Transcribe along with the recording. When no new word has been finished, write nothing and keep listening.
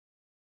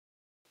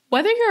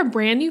Whether you're a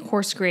brand new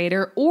course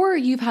creator or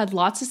you've had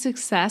lots of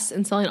success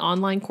in selling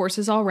online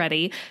courses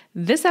already,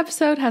 this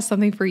episode has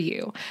something for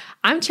you.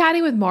 I'm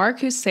chatting with Mara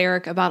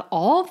Kusarek about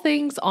all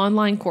things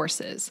online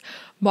courses.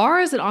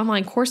 Mara is an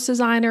online course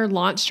designer,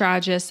 launch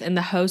strategist, and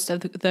the host of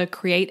the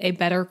Create a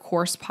Better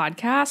Course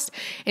podcast,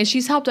 and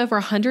she's helped over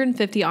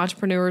 150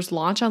 entrepreneurs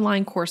launch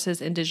online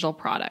courses and digital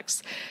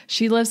products.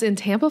 She lives in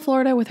Tampa,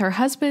 Florida with her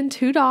husband,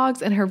 2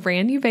 dogs, and her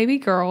brand new baby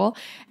girl,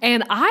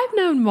 and I've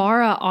known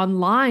Mara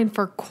online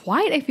for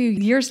quite a few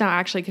years now,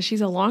 actually, because she's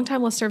a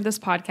longtime listener of this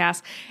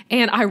podcast,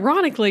 and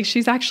ironically,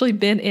 she's actually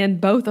been in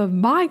both of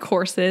my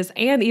courses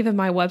and even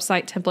my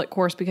website template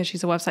course because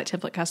she's a website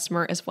template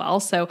customer as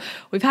well, so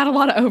we've had a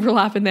lot of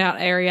overlap in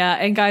that area.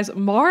 And guys,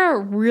 Mara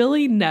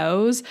really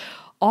knows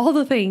all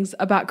the things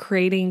about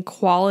creating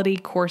quality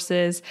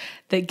courses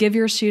that give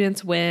your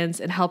students wins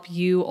and help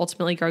you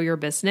ultimately grow your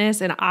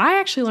business. And I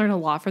actually learned a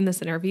lot from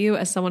this interview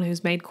as someone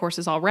who's made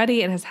courses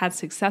already and has had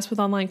success with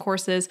online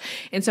courses.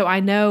 And so I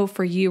know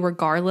for you,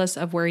 regardless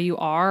of where you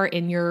are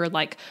in your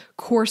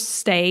course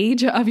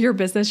stage of your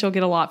business, you'll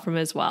get a lot from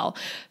as well.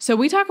 So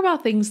we talk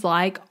about things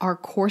like, are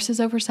courses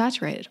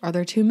oversaturated? Are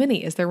there too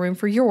many? Is there room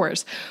for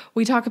yours?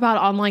 We talk about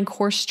online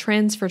course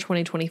trends for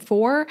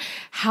 2024,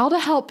 how to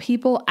help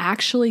people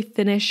actually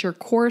finish your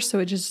course so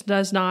it just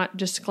does not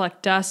just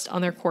collect dust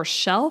on their course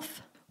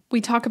shelf.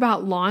 We talk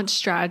about launch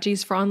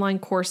strategies for online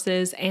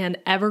courses and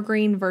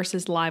evergreen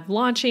versus live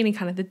launching and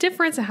kind of the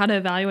difference and how to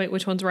evaluate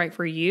which one's right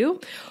for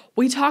you.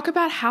 We talk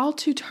about how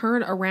to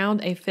turn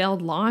around a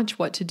failed launch,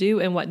 what to do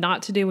and what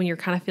not to do when you're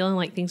kind of feeling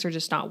like things are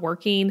just not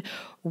working.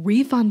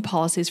 Refund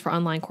policies for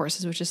online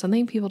courses, which is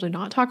something people do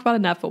not talk about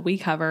enough, but we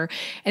cover.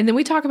 And then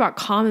we talk about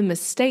common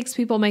mistakes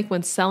people make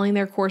when selling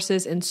their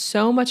courses and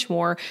so much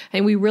more.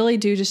 And we really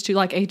do just do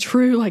a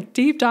true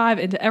deep dive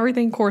into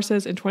everything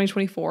courses in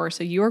 2024.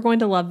 So you are going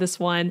to love this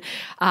one.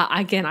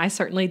 Again, I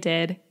certainly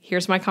did.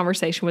 Here's my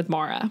conversation with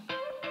Mara.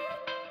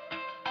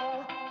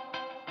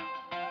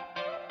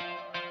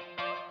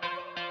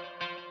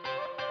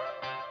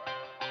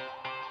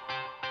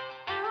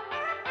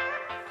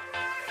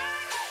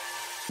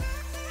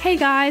 Hey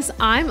guys,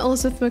 I'm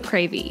Elizabeth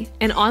McCravey,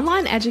 an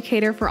online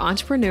educator for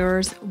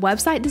entrepreneurs,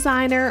 website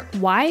designer,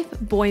 wife,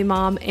 boy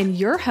mom, and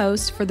your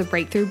host for the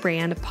Breakthrough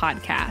Brand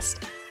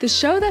podcast, the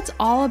show that's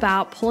all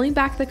about pulling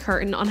back the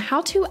curtain on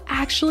how to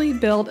actually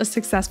build a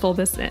successful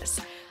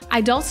business. I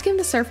don't skim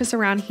the surface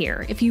around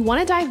here. If you want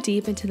to dive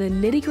deep into the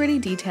nitty-gritty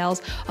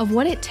details of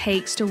what it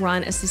takes to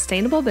run a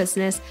sustainable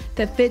business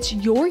that fits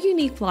your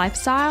unique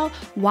lifestyle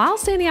while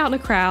standing out in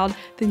a crowd,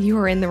 then you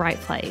are in the right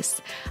place.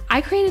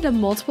 I created a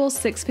multiple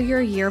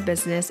 6-figure-a-year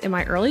business in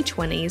my early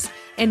 20s,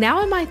 and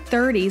now in my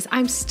 30s,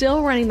 I'm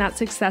still running that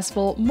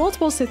successful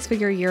multiple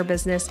 6-figure-a-year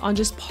business on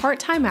just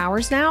part-time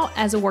hours now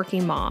as a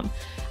working mom.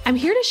 I'm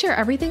here to share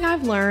everything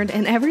I've learned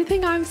and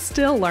everything I'm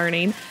still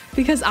learning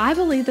because I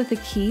believe that the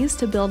keys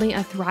to building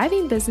a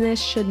thriving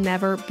business should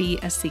never be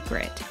a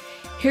secret.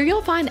 Here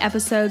you'll find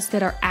episodes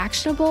that are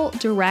actionable,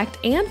 direct,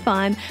 and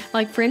fun,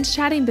 like friends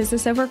chatting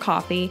business over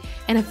coffee,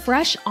 and a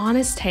fresh,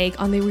 honest take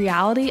on the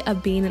reality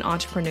of being an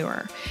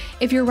entrepreneur.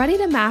 If you're ready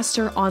to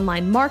master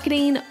online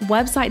marketing,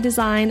 website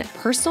design,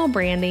 personal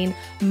branding,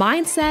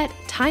 mindset,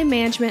 time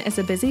management as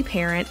a busy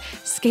parent,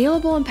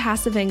 scalable and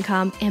passive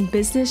income, and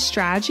business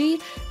strategy,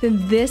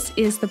 then this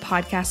is the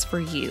podcast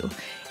for you.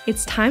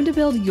 It's time to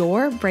build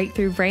your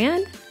breakthrough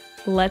brand.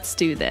 Let's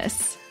do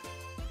this.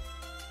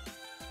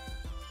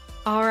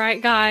 All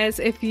right, guys,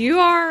 if you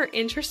are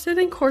interested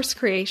in course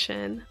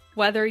creation,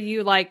 whether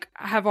you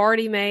have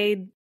already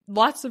made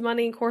lots of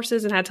money in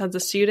courses and had tons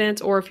of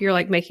students, or if you're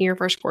making your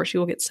first course, you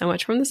will get so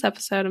much from this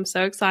episode. I'm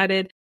so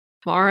excited.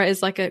 Mara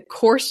is a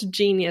course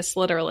genius,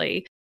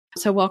 literally.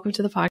 So welcome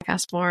to the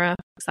podcast, Mara.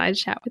 Excited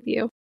to chat with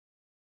you.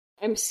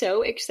 I'm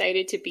so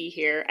excited to be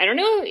here. I don't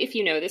know if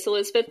you know this,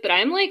 Elizabeth, but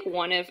I'm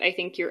one of, I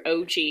think, your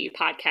OG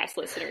podcast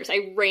listeners.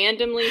 I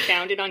randomly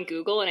found it on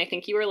Google, and I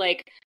think you were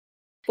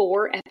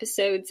 4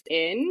 episodes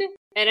in,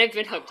 and I've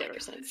been hooked ever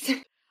since.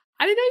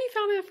 I didn't know you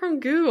found it from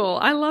Google.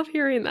 I love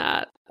hearing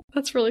that.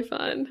 That's really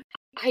fun.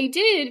 I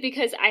did,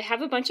 because I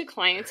have a bunch of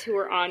clients who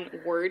are on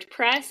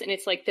WordPress, and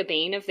it's the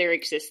bane of their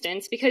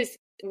existence, because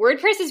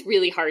WordPress is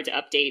really hard to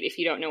update if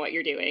you don't know what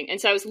you're doing. And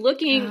so I was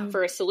looking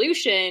for a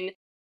solution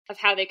of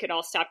how they could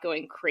all stop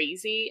going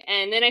crazy.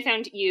 And then I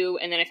found you,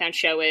 and then I found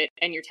Show It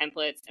and your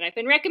templates, and I've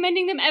been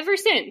recommending them ever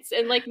since,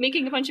 and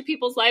making a bunch of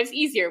people's lives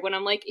easier when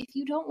I'm if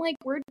you don't like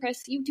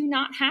WordPress, you do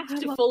not have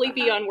to fully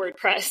be on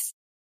WordPress.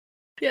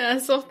 Yeah,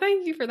 so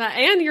thank you for that.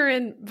 And you're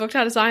in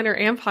Book.Designer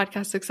and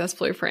Podcast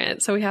Successfully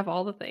Print. So we have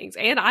all the things.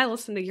 And I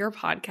listen to your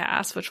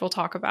podcast, which we'll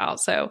talk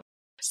about. So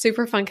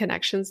super fun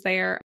connections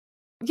there.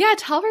 Yeah,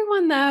 tell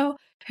everyone though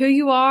who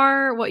you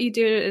are, what you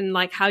do, and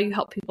how you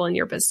help people in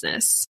your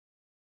business.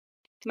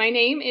 My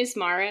name is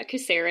Mara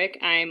Kasarik.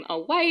 I'm a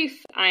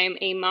wife. I'm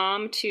a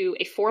mom to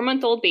a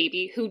 4-month-old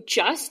baby who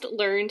just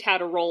learned how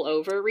to roll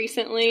over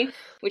recently,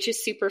 which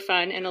is super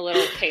fun and a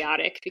little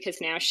chaotic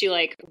because now she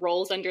like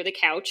rolls under the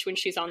couch when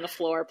she's on the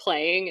floor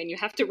playing and you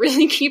have to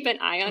really keep an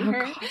eye on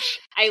her. Gosh.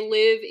 I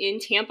live in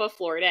Tampa,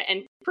 Florida,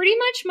 and pretty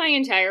much my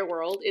entire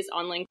world is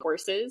online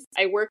courses.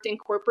 I worked in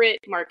corporate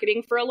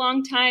marketing for a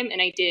long time and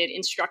I did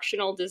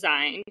instructional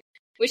design.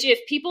 Which,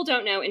 if people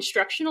don't know,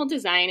 instructional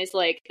design is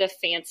like the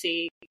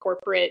fancy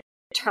corporate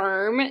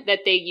term that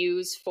they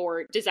use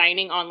for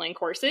designing online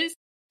courses.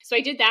 So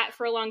I did that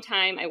for a long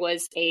time. I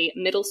was a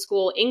middle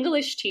school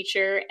English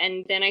teacher,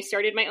 and then I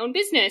started my own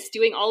business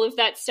doing all of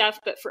that stuff,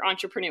 but for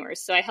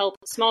entrepreneurs. So I help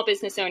small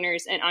business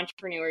owners and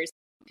entrepreneurs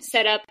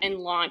set up and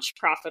launch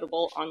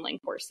profitable online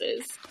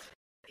courses.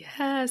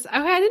 Yes. Okay,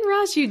 I didn't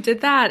realize you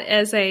did that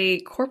as a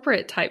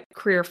corporate type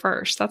career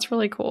first. That's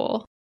really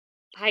cool.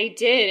 I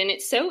did. And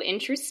it's so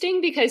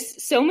interesting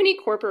because so many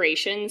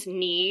corporations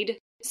need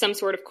some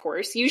sort of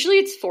course. Usually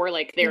it's for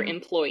like their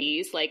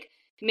employees. Like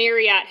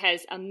Marriott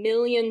has a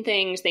million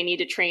things they need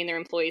to train their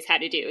employees how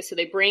to do. So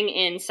they bring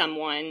in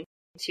someone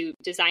to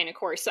design a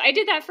course. So I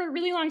did that for a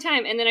really long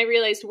time. And then I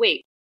realized,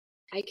 wait,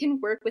 I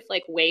can work with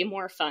like way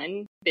more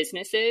fun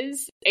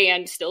businesses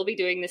and still be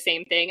doing the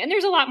same thing. And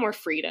there's a lot more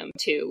freedom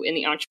too in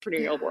the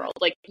entrepreneurial world.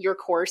 Like your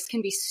course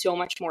can be so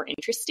much more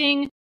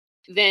interesting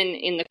than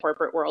in the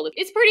corporate world.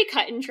 It's pretty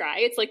cut and dry.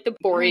 It's like the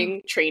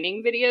boring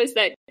training videos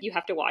that you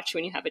have to watch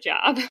when you have a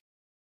job.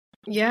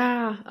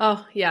 Yeah.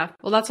 Oh, yeah.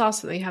 Well, that's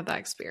awesome that you have that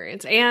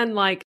experience. And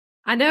like,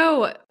 I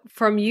know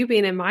from you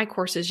being in my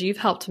courses, you've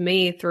helped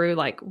me through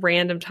like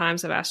random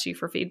times I've asked you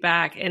for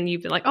feedback and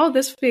you've been like, oh,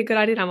 this would be a good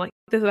idea. And I'm like,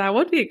 that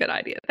would be a good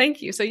idea.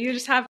 Thank you. So you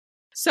just have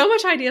so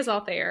much ideas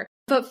out there.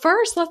 But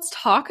first, let's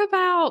talk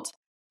about,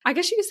 I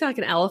guess you could say like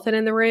an elephant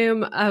in the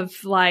room of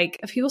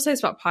like, people say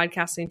it's about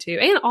podcasting too,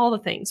 and all the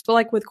things, but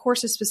like with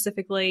courses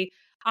specifically,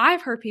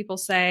 I've heard people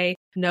say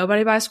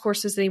nobody buys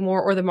courses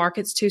anymore or the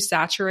market's too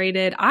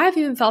saturated. I've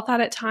even felt that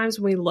at times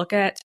when we look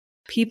at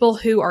people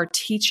who are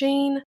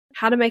teaching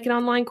how to make an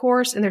online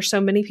course, and there's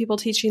so many people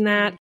teaching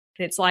that. And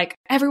it's like,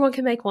 everyone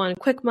can make one,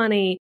 quick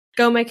money,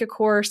 go make a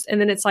course. And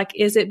then it's like,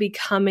 is it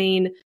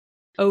becoming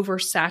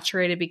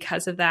oversaturated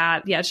because of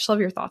that? Yeah, just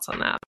love your thoughts on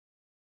that.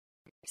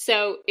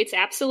 So it's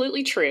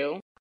absolutely true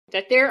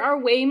that there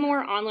are way more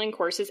online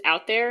courses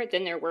out there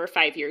than there were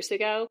 5 years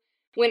ago.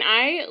 When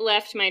I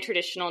left my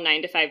traditional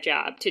 9-to-5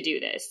 job to do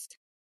this,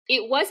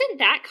 it wasn't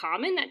that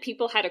common that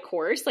people had a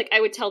course. Like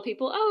I would tell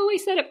people, oh, I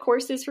set up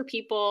courses for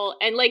people.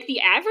 And like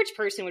the average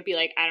person would be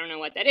like, I don't know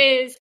what that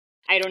is.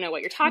 I don't know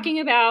what you're talking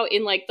about.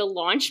 In like the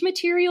launch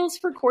materials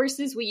for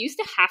courses, we used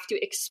to have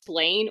to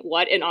explain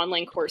what an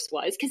online course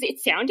was because it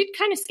sounded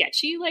kind of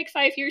sketchy like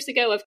 5 years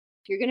ago of,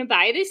 you're going to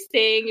buy this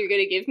thing, you're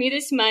going to give me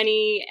this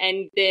money,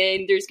 and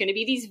then there's going to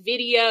be these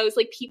videos.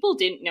 Like people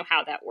didn't know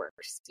how that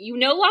works. You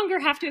no longer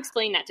have to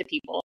explain that to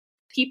people.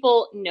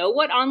 People know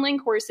what online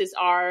courses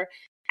are.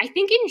 I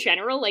think in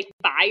general, like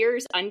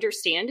buyers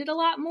understand it a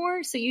lot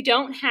more. So you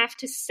don't have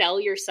to sell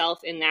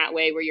yourself in that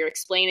way where you're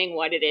explaining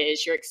what it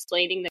is, you're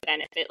explaining the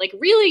benefit. Like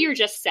really, you're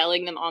just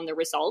selling them on the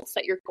results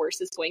that your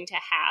course is going to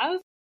have.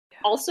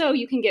 Also,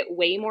 you can get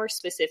way more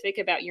specific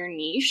about your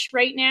niche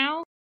right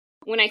now.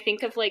 When I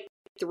think of like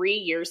 3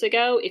 years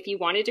ago, if you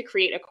wanted to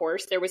create a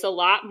course, there was a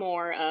lot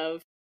more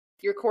of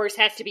your course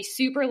has to be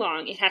super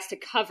long. It has to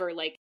cover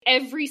like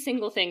every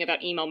single thing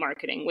about email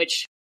marketing,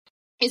 which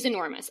is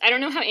enormous. I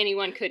don't know how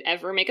anyone could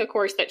ever make a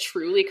course that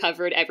truly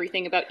covered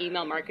everything about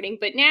email marketing,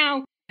 but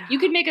now you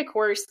could make a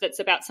course that's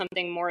about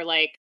something more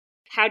like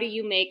how do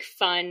you make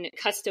fun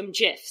custom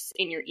GIFs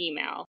in your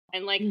email?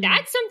 And like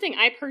that's something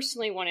I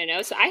personally want to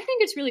know. So I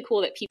think it's really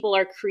cool that people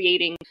are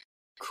creating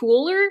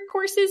cooler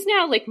courses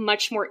now, like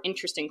much more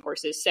interesting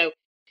courses. So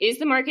is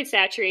the market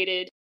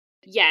saturated?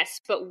 Yes,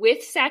 but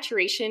with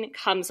saturation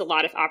comes a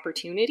lot of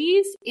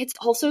opportunities. It's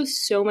also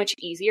so much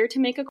easier to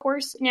make a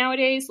course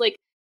nowadays. Like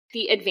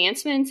the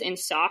advancements in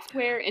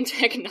software and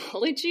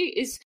technology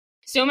is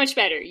so much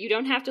better. You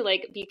don't have to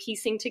like be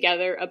piecing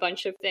together a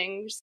bunch of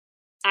things.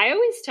 I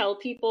always tell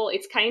people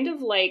it's kind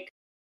of like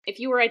if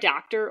you were a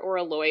doctor or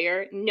a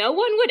lawyer, no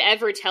one would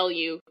ever tell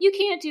you, you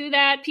can't do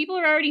that. People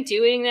are already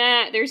doing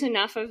that. There's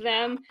enough of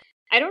them.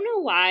 I don't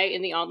know why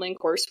in the online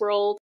course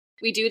world,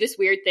 we do this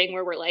weird thing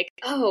where we're like,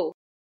 oh,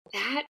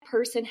 that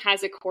person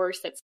has a course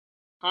that's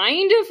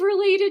kind of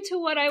related to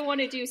what I want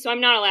to do, so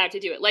I'm not allowed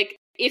to do it. Like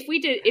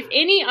if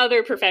any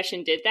other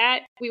profession did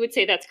that, we would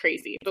say that's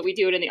crazy, but we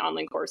do it in the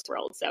online course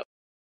world. So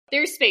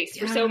there's space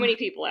for so many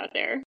people out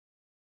there.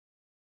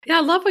 Yeah,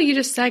 I love what you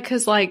just said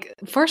because, like,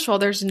 first of all,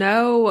 there's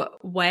no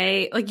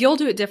way, like, you'll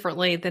do it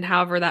differently than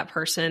however that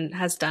person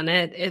has done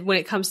it when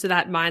it comes to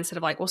that mindset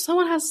of like, well,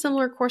 someone has a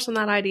similar course on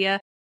that idea.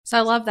 So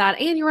I love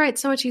that. And you're right,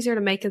 it's so much easier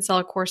to make and sell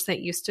a course than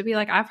it used to be.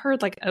 Like, I've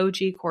heard like OG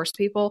course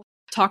people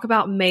talk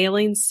about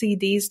mailing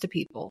CDs to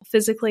people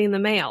physically in the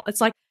mail.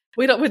 It's like,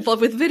 we don't, with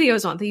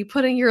videos on that you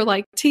put in your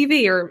like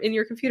TV or in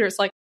your computer. It's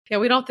like, yeah,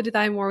 we don't have to do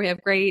that anymore. We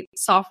have great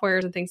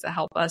softwares and things that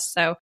help us.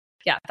 So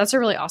yeah, that's a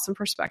really awesome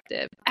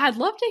perspective. I'd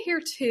love to hear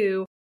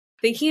too,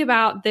 thinking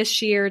about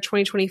this year,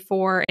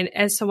 2024, and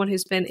as someone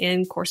who's been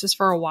in courses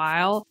for a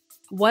while,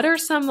 what are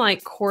some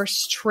like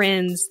course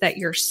trends that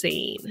you're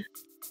seeing?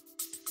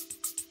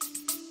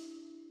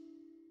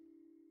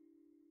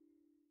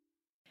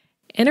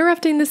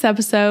 Interrupting this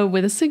episode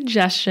with a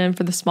suggestion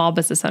for the small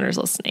business owners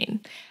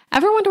listening.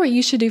 Ever wonder what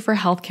you should do for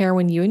healthcare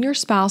when you and your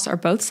spouse are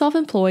both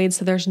self-employed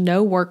so there's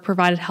no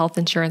work-provided health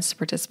insurance to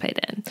participate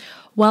in?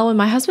 Well, when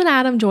my husband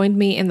Adam joined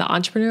me in the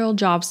entrepreneurial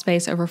job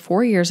space over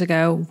 4 years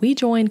ago, we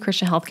joined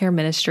Christian Healthcare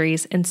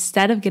Ministries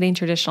instead of getting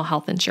traditional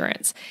health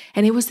insurance.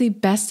 And it was the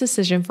best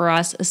decision for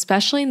us,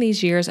 especially in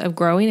these years of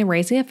growing and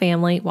raising a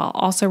family while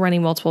also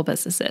running multiple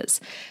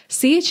businesses.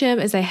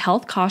 CHM is a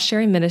health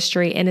cost-sharing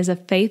ministry and is a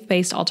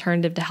faith-based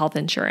alternative to health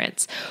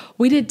insurance.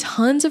 We did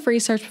tons of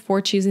research before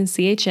choosing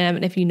CHM,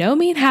 and if you know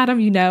me and Adam,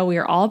 you know we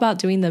are all about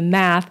doing the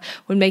math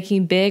when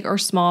making big or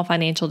small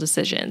financial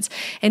decisions.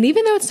 And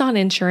even though it's not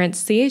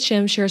insurance,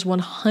 CHM shares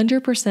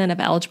 100% of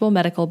eligible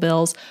medical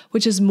bills,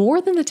 which is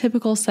more than the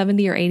typical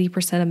 70 or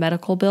 80% of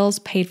medical bills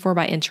paid for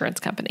by insurance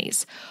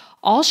companies.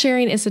 All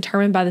sharing is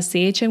determined by the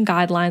CHM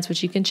guidelines,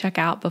 which you can check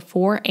out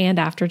before and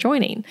after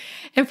joining.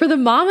 And for the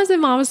mamas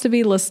and mamas to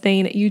be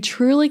listening, you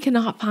truly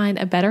cannot find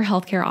a better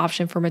healthcare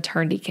option for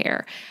maternity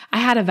care. I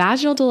had a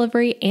vaginal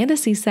delivery and a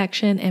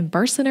C-section and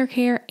birth center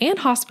care and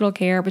hospital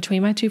care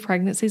between my 2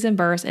 pregnancies and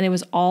births, and it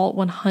was all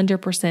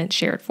 100%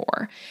 shared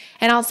for.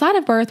 And outside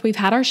of birth, we've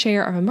had our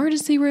share of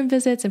emergency room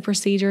visits and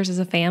procedures as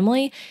a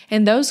family,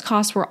 and those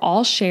costs were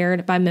all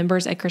shared by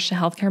members at Christian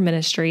Healthcare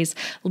Ministries,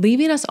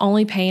 leaving us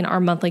only paying our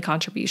monthly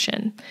contribution.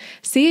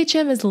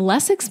 CHM is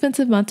less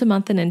expensive month to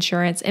month than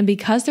insurance, and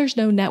because there's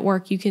no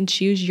network, you can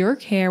choose your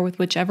care with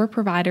whichever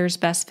providers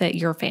best fit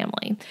your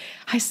family.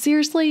 I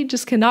seriously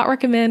just cannot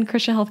recommend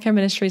Christian Healthcare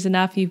Ministries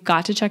enough. You've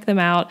got to check them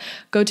out.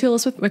 Go to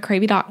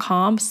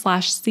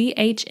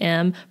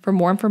elizabethmccravey.com/CHM for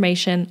more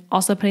information.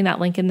 Also putting that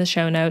link in the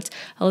show notes,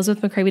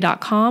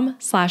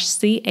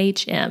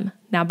 elizabethmccravey.com/CHM.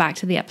 Now back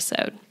to the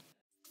episode.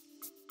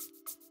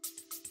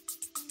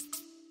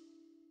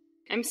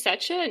 I'm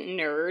such a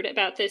nerd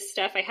about this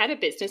stuff. I had a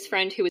business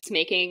friend who was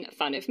making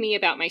fun of me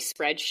about my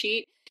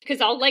spreadsheet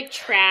because I'll like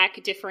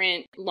track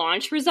different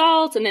launch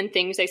results and then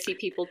things I see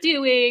people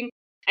doing.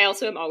 I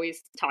also am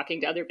always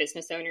talking to other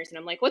business owners and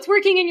I'm like, what's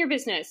working in your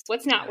business?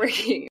 What's not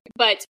working?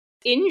 But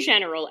in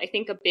general, I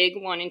think a big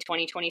one in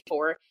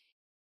 2024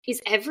 is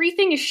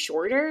everything is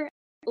shorter.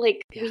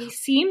 We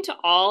seem to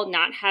all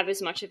not have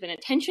as much of an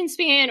attention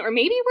span, or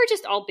maybe we're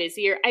just all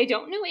busier. I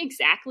don't know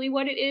exactly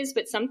what it is,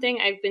 but something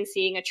I've been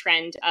seeing a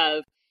trend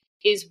of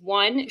is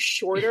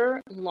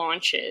shorter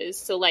launches.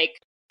 So like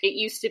it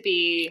used to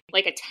be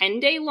like a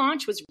 10-day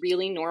launch was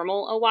really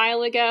normal a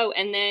while ago.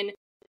 And then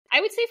I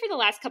would say for the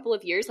last couple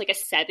of years, like a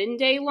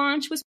 7-day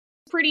launch was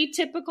pretty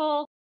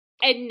typical.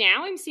 And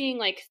now I'm seeing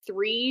like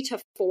 3 to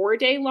 4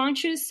 day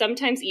launches,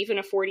 sometimes even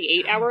a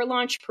 48-hour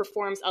launch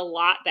performs a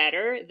lot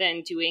better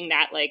than doing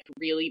that like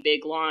really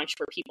big launch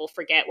where people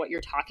forget what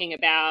you're talking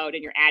about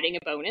and you're adding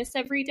a bonus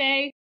every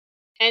day.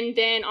 And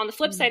then on the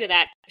flip side of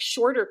that,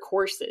 shorter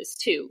courses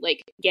too,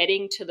 like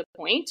getting to the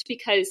point,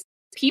 because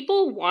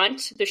people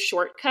want the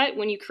shortcut.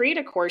 When you create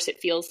a course,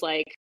 it feels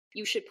like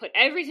you should put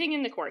everything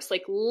in the course,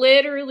 like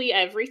literally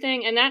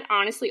everything. And that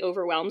honestly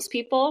overwhelms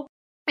people.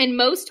 And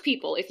most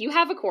people, if you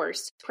have a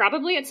course,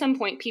 probably at some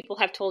point people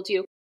have told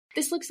you,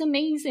 this looks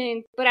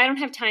amazing, but I don't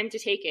have time to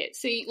take it.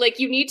 So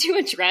you need to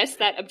address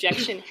that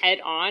objection head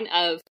on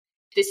of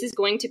this is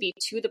going to be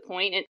to the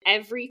point and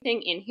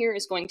everything in here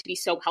is going to be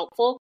so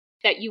helpful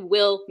that you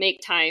will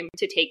make time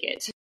to take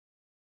it.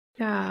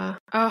 Yeah.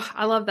 Oh,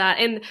 I love that.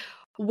 And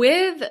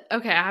I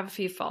have a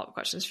few follow-up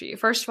questions for you.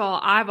 First of all,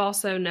 I've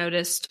also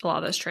noticed a lot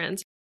of those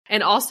trends.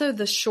 And also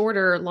the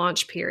shorter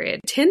launch period.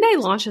 10-day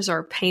launches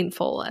are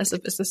painful as a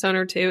business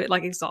owner too.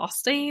 Like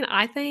exhausting,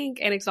 I think,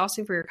 and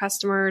exhausting for your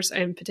customers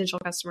and potential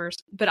customers.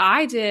 But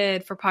I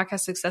did for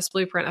Podcast Success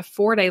Blueprint a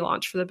 4-day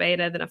launch for the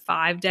beta, then a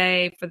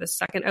 5-day for the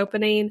second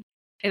opening.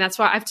 And that's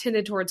why I've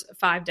tended towards a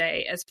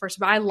 5-day as first,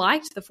 but I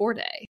liked the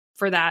 4-day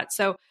for that.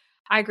 So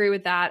I agree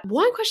with that.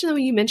 One question though,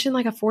 when you mentioned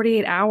like a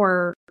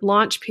 48-hour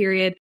launch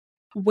period,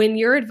 when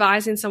you're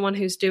advising someone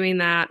who's doing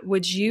that,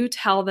 would you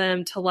tell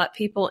them to let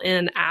people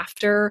in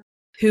after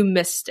who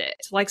missed it?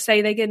 Like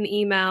say they get an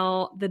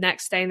email the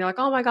next day and they're like,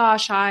 oh my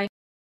gosh, I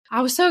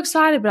was so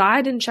excited, but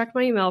I didn't check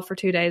my email for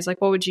 2 days. Like,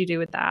 what would you do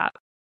with that?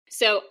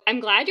 So I'm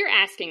glad you're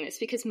asking this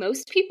because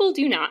most people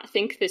do not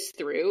think this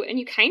through. And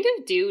you kind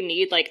of do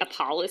need like a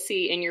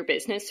policy in your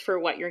business for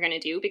what you're going to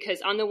do.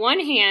 Because on the one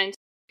hand,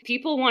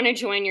 people want to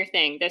join your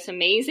thing. That's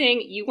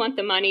amazing. You want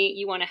the money.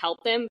 You want to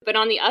help them. But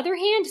on the other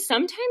hand,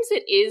 sometimes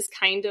it is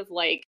kind of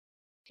like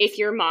if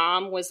your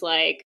mom was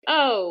like,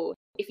 oh,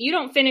 if you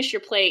don't finish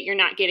your plate, you're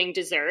not getting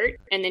dessert.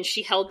 And then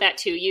she held that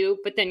to you,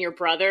 but then your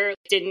brother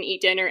didn't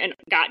eat dinner and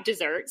got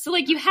dessert. So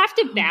like you have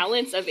to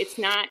balance of it's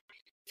not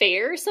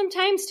fair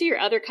sometimes to your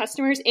other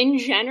customers. In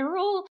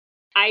general,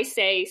 I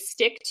say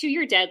stick to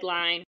your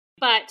deadline,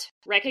 but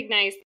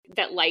recognize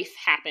that life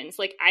happens.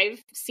 Like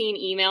I've seen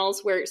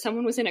emails where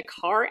someone was in a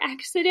car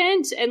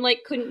accident and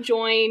like couldn't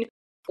join,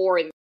 or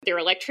their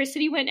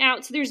electricity went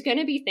out. So there's going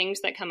to be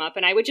things that come up.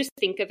 And I would just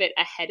think of it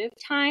ahead of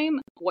time,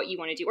 what you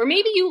want to do. Or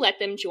maybe you let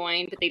them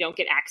join, but they don't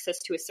get access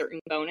to a certain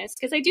bonus.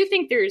 Because I do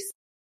think there's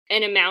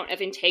an amount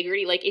of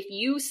integrity. Like if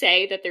you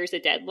say that there's a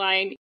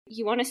deadline,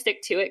 you want to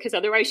stick to it, because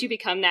otherwise you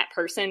become that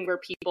person where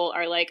people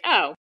are like,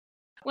 oh,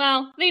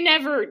 well, they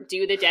never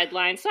do the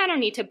deadline, so I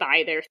don't need to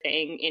buy their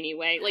thing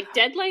anyway. Like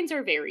deadlines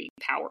are very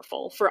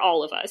powerful for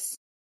all of us.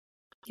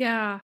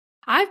 Yeah.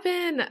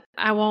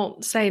 I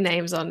won't say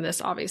names on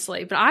this,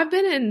 obviously, but I've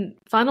been in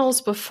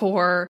funnels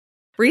before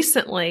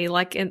recently,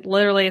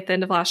 literally at the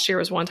end of last year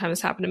was one time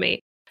this happened to me,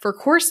 for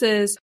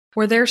courses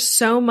where there's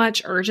so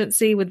much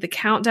urgency with the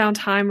countdown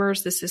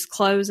timers. This is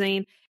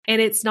closing,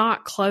 and it's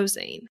not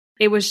closing.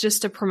 It was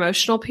just a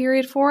promotional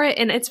period for it.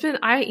 And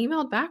I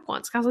emailed back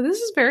once. I was like, this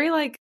is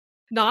very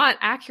not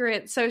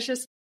accurate. So it's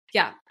just,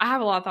 yeah, I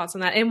have a lot of thoughts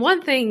on that. And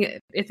one thing,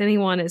 if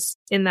anyone is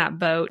in that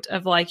boat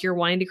of you're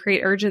wanting to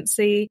create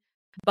urgency,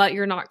 but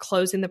you're not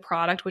closing the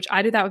product, which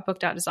I do that with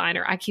Booked Out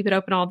Designer. I keep it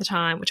open all the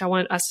time, which I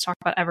want us to talk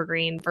about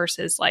Evergreen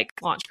versus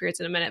launch periods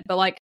in a minute.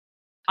 But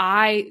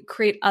I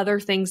create other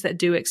things that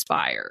do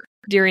expire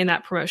during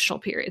that promotional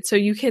period. So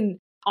you can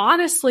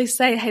honestly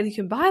say, hey, you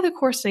can buy the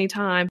course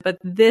anytime, but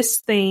this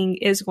thing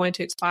is going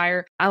to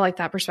expire. I like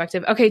that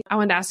perspective. Okay, I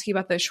wanted to ask you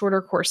about the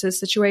shorter courses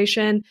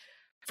situation.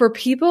 For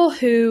people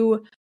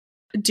who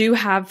do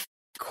have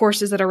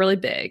courses that are really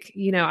big,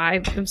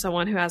 I am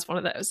someone who has one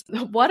of those.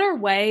 What are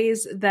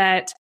ways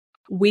that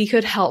we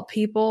could help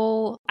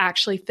people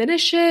actually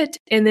finish it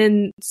and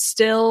then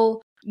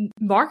still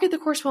market the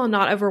course well and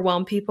not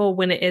overwhelm people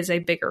when it is a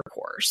bigger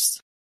course?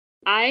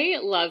 I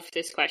love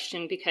this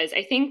question because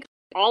I think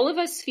all of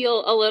us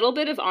feel a little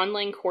bit of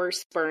online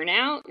course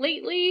burnout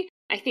lately.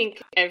 I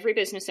think every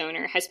business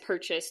owner has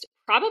purchased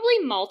probably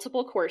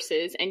multiple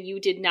courses and you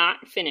did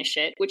not finish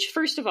it, which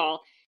first of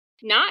all,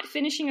 not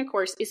finishing a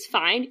course is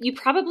fine. You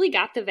probably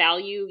got the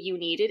value you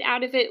needed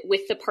out of it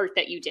with the part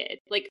that you did.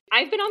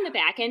 I've been on the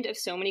back end of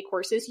so many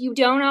courses. You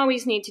don't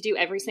always need to do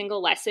every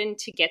single lesson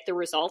to get the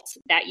results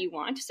that you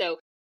want. So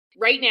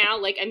right now,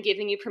 I'm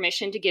giving you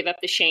permission to give up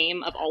the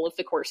shame of all of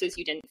the courses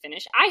you didn't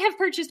finish. I have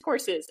purchased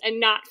courses and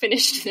not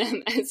finished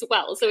them as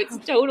well. So it's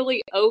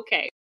totally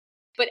okay.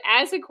 But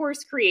as a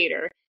course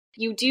creator,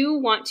 you do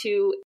want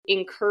to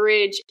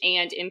encourage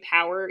and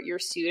empower your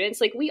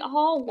students. We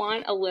all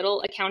want a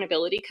little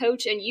accountability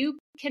coach, and you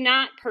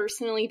cannot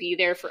personally be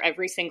there for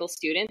every single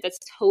student. That's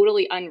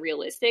totally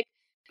unrealistic.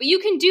 But you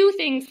can do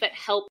things that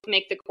help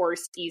make the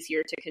course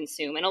easier to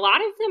consume. And a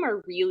lot of them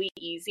are really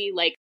easy,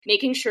 like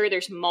making sure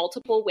there's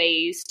multiple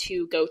ways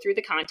to go through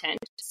the content.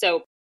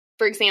 So,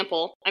 for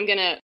example, I'm going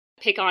to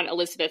pick on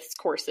Elizabeth's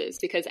courses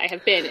because I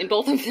have been in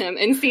both of them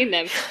and seen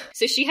them.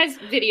 So she has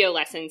video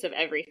lessons of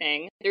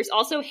everything. There's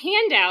also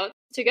handouts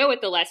to go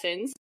with the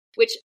lessons,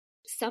 which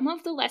some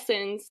of the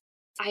lessons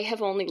I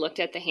have only looked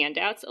at the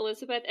handouts,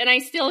 Elizabeth, and I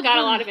still got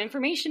a lot of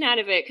information out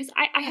of it because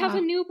I have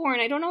a newborn.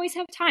 I don't always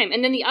have time.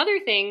 And then the other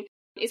thing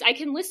is I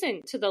can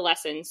listen to the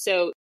lessons.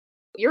 So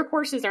your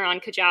courses are on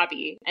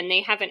Kajabi and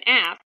they have an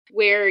app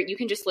where you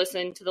can just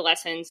listen to the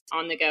lessons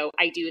on the go.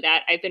 I do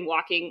that. I've been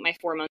walking my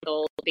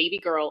 4-month-old baby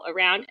girl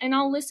around and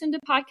I'll listen to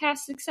Podcast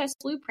Success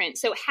Blueprint.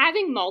 So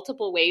having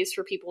multiple ways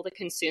for people to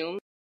consume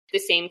the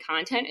same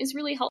content is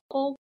really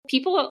helpful.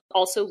 People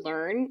also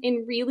learn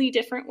in really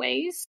different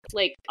ways.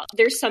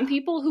 There's some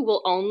people who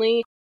will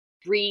only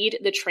read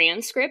the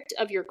transcript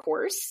of your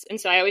course.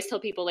 And so I always tell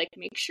people,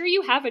 make sure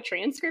you have a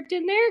transcript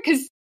in there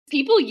because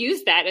people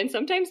use that and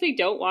sometimes they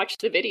don't watch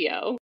the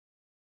video.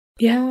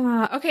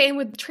 Yeah. Okay. And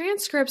with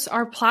transcripts,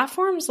 are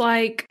platforms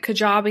like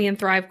Kajabi and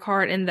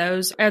Thrivecart and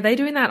those, are they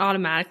doing that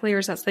automatically or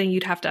is that something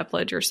you'd have to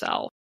upload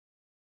yourself?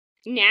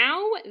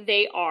 Now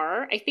they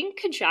are. I think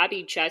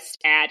Kajabi just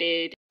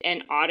added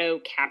an auto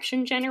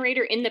caption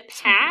generator. In the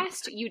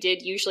past, you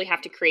did usually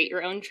have to create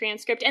your own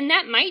transcript, and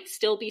that might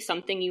still be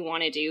something you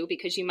want to do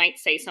because you might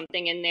say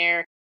something in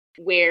there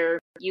where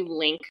you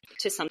link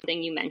to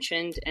something you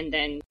mentioned, and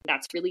then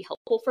that's really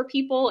helpful for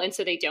people, and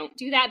so they don't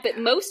do that. But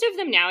most of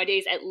them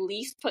nowadays at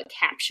least put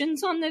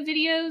captions on the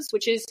videos,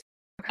 which is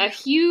a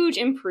huge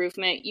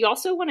improvement. You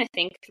also want to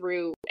think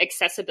through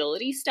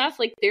accessibility stuff.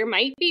 There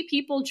might be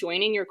people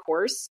joining your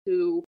course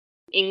who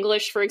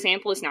English, for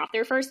example, is not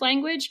their first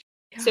language.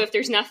 Yeah. So if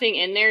there's nothing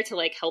in there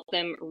to help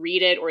them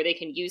read it, or they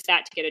can use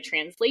that to get a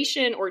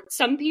translation, or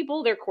some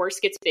people, their course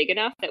gets big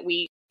enough that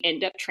we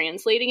end up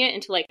translating it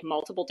into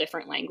multiple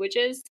different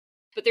languages.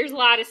 But there's a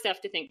lot of stuff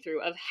to think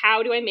through of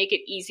how do I make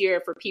it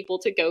easier for people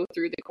to go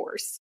through the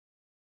course.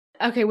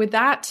 Okay, with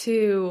that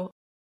too,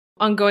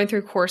 on going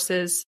through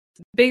courses,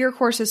 bigger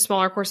courses,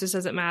 smaller courses,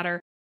 doesn't matter.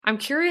 I'm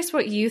curious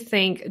what you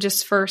think,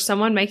 just for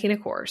someone making a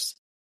course,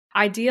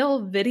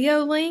 ideal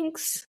video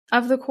links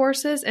of the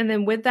courses. And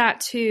then with that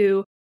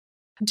too,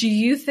 do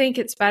you think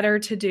it's better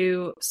to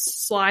do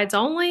slides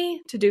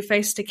only, to do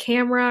face to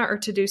camera, or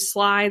to do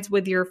slides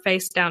with your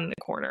face down in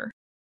the corner?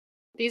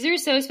 These are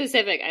so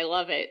specific. I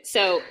love it.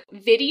 So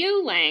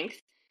video length,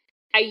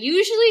 I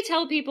usually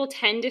tell people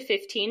 10 to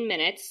 15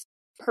 minutes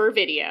per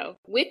video,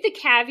 with the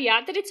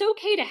caveat that it's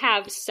okay to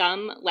have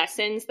some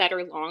lessons that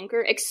are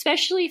longer,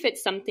 especially if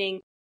it's something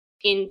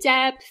in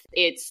depth.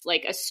 It's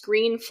like a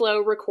screen flow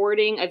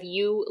recording of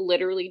you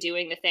literally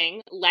doing the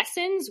thing.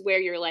 Lessons where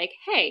you're like,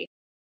 hey,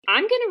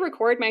 I'm going to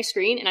record my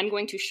screen and I'm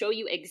going to show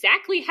you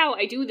exactly how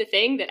I do the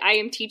thing that I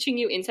am teaching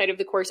you inside of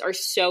the course are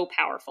so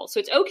powerful. So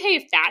it's okay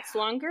if that's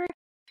longer.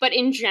 But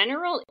in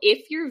general,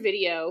 if your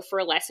video for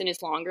a lesson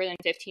is longer than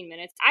 15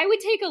 minutes, I would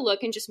take a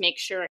look and just make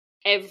sure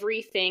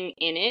everything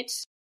in it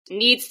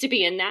needs to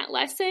be in that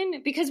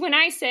lesson. Because when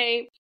I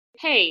say,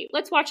 hey,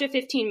 let's watch a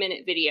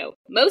 15-minute video,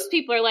 most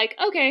people are like,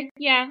 okay,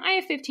 yeah, I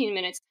have 15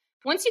 minutes.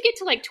 Once you get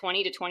to like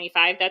 20 to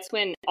 25, that's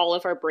when all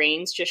of our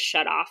brains just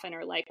shut off and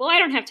are like, well, I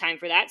don't have time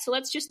for that, so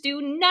let's just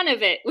do none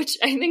of it, which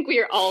I think we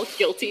are all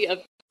guilty of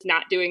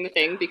not doing the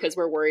thing because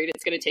we're worried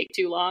it's going to take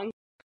too long.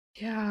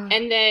 Yeah.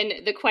 And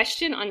then the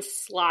question on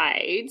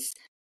slides.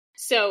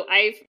 So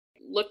I've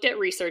looked at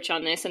research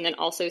on this and then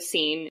also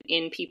seen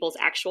in people's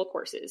actual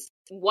courses.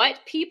 What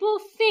people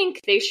think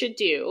they should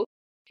do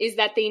is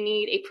that they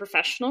need a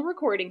professional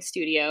recording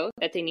studio,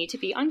 that they need to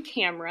be on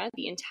camera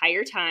the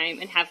entire time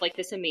and have like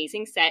this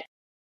amazing set.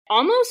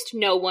 Almost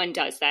no one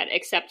does that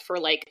except for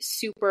like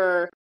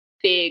super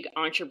big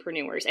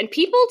entrepreneurs. And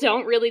people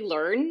don't really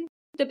learn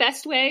the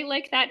best way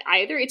like that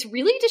either. It's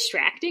really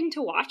distracting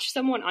to watch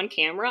someone on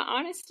camera,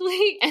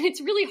 honestly. And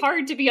it's really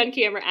hard to be on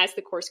camera as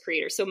the course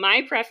creator. So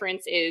my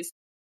preference is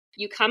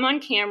you come on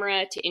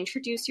camera to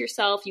introduce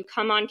yourself. You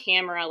come on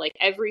camera like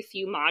every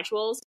few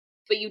modules,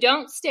 but you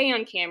don't stay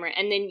on camera.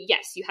 And then,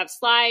 yes, you have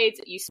slides,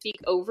 you speak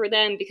over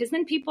them, because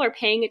then people are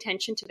paying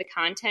attention to the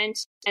content.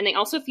 And they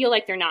also feel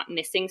like they're not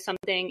missing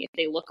something if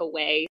they look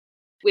away,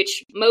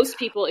 which most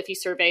people, if you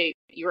survey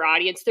your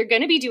audience, they're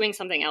going to be doing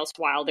something else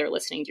while they're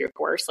listening to your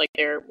course. Like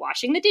they're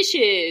washing the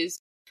dishes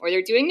or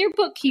they're doing their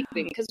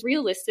bookkeeping, because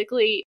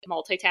realistically,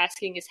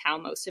 multitasking is how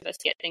most of us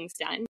get things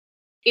done.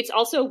 It's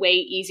also way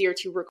easier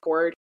to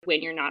record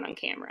when you're not on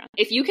camera.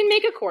 If you can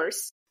make a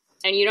course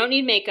and you don't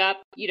need makeup,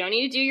 you don't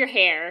need to do your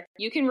hair,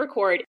 you can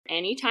record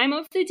any time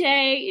of the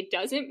day. It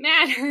doesn't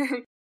matter.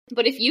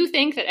 But if you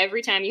think that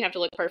every time you have to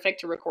look perfect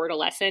to record a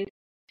lesson,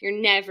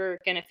 you're never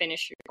going to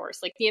finish your course.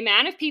 Like the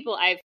amount of people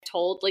I've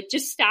told, like,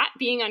 just stop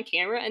being on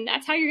camera and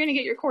that's how you're going to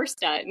get your course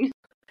done.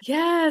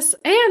 Yes.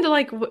 And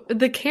like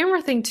the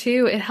camera thing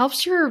too, it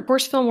helps your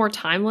course feel more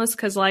timeless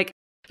because like,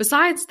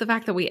 besides the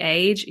fact that we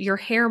age, your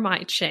hair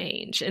might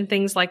change and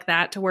things like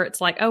that to where it's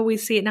like, oh, we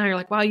see it now. You're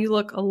like, wow, you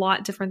look a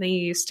lot different than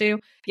you used to.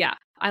 Yeah,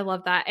 I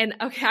love that. And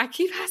okay, I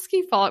keep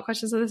asking follow-up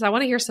questions of this. I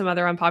want to hear some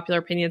other unpopular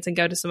opinions and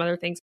go to some other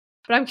things.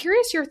 But I'm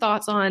curious your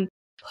thoughts on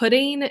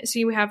putting, so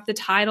you have the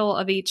title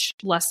of each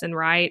lesson,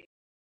 right?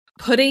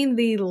 Putting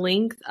the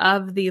length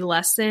of the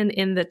lesson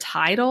in the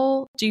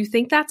title. Do you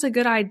think that's a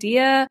good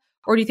idea?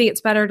 Or do you think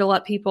it's better to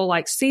let people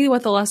like see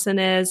what the lesson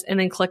is and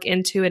then click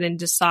into it and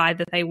decide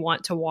that they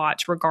want to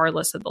watch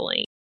regardless of the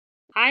length?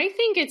 I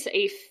think it's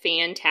a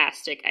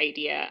fantastic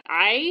idea.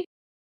 I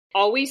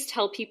always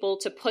tell people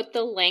to put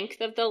the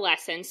length of the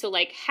lesson. So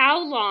like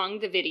how long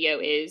the video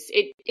is.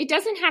 It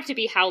doesn't have to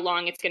be how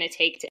long it's going to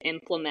take to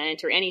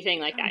implement or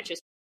anything like that.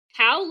 Just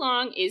how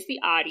long is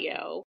the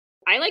audio?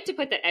 I like to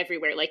put that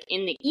everywhere, like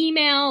in the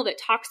email that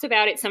talks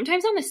about it,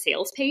 sometimes on the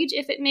sales page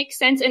if it makes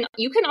sense. And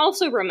you can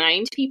also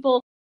remind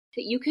people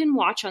that you can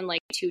watch on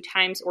like 2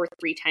 times or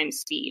 3 times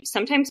speed.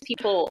 Sometimes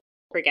people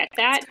forget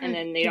that and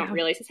then they don't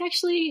realize it's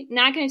actually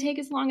not going to take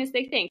as long as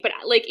they think. But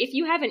like if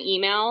you have an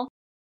email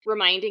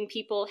reminding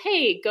people,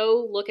 hey,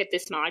 go look at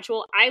this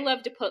module, I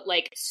love to put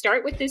like,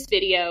 start with this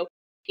video.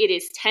 It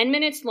is 10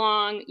 minutes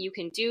long. You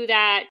can do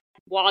that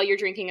while you're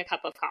drinking a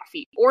cup of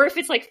coffee. Or if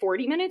it's like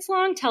 40 minutes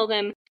long, tell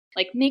them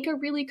like, make a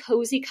really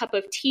cozy cup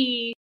of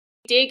tea,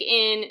 dig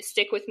in,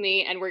 stick with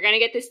me, and we're going to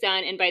get this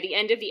done. And by the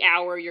end of the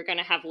hour, you're going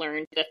to have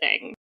learned the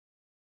thing.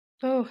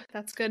 Oh,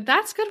 that's good.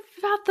 That's good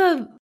about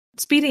the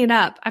speeding it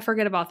up. I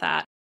forget about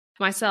that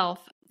myself.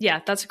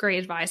 Yeah, that's great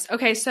advice.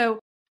 Okay, so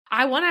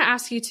I want to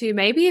ask you to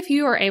maybe if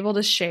you are able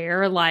to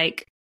share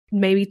like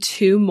maybe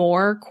 2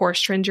 more course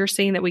trends you're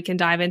seeing that we can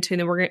dive into,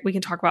 and then we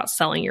can talk about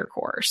selling your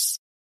course.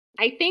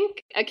 I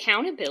think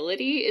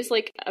accountability is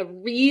like a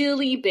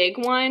really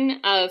big one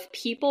of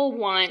people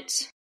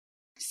want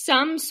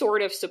some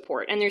sort of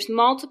support. And there's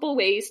multiple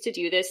ways to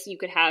do this. You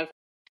could have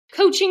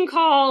coaching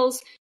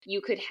calls. You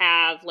could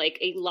have like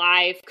a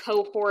live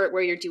cohort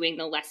where you're doing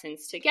the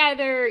lessons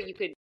together. You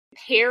could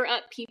pair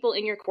up people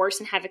in your course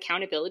and have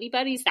accountability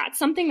buddies. That's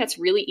something that's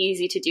really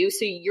easy to do.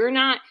 So you're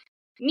not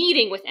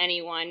meeting with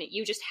anyone.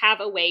 You just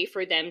have a way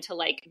for them to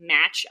like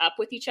match up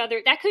with each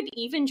other. That could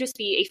even just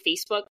be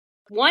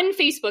one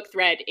Facebook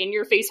thread in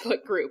your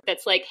Facebook group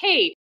that's like,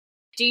 hey,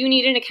 do you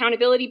need an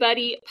accountability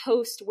buddy?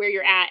 Post where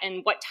you're at and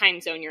what time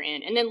zone you're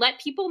in. And then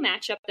let people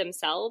match up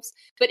themselves.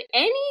 But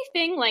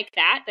anything like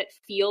that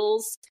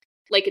feels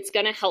like it's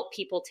going to help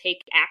people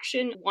take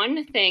action.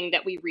 One thing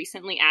that we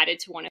recently added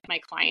to one of my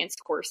clients'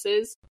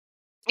 courses,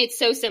 it's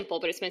so simple,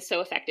 but it's been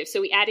so effective.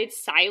 So we added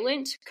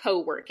silent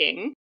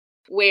co-working,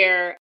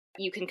 where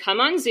you can come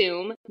on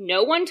Zoom.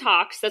 No one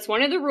talks. That's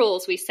one of the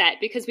rules we set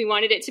because we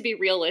wanted it to be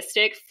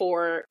realistic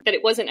for that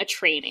it wasn't a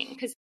training.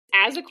 Because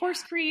as a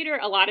course creator,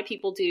 a lot of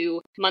people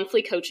do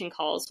monthly coaching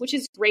calls, which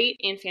is great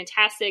and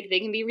fantastic. They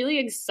can be really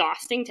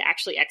exhausting to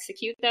actually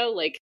execute, though.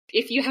 Like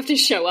if you have to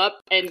show up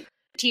and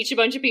teach a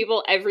bunch of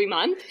people every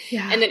month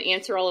and then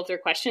answer all of their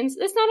questions,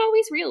 that's not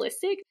always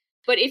realistic.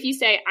 But if you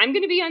say, I'm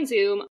going to be on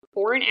Zoom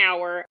for an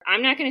hour,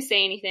 I'm not going to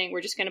say anything,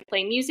 we're just going to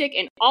play music,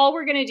 and all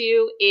we're going to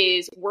do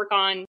is work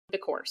on the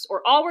course,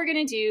 or all we're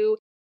going to do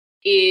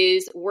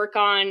is work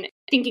on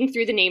thinking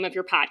through the name of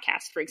your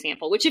podcast, for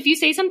example, which if you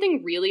say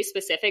something really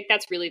specific,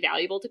 that's really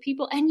valuable to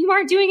people, and you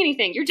aren't doing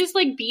anything. You're just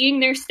like being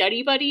their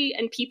study buddy,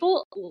 and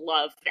people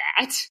love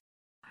that.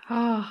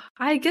 Oh,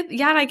 I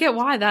get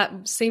why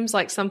that seems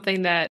like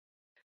something that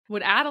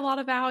would add a lot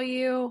of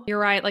value. You're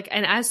right. Like,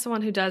 and as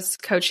someone who does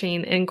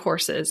coaching in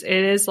courses, it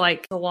is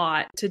like a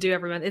lot to do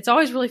every month. It's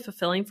always really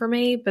fulfilling for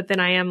me, but then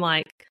I am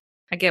like,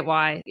 I get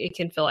why it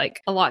can feel like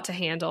a lot to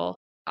handle.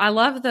 I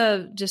love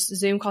the just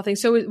Zoom call thing.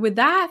 So with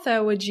that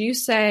though, would you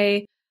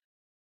say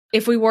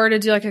if we were to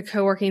do like a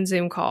co-working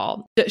Zoom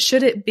call,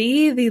 should it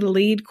be the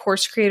lead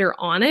course creator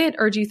on it?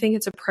 Or do you think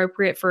it's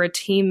appropriate for a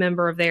team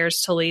member of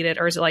theirs to lead it?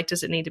 Or is it like,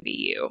 does it need to be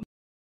you?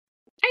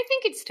 I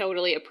think it's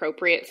totally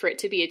appropriate for it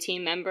to be a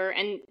team member,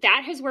 and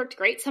that has worked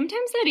great.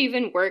 Sometimes that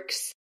even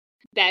works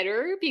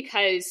better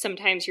because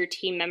sometimes your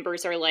team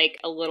members are like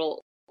a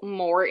little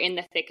more in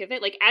the thick of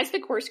it. Like as the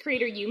course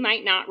creator, you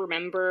might not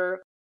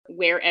remember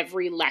where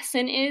every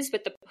lesson is,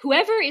 but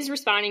whoever is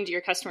responding to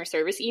your customer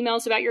service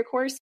emails about your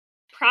course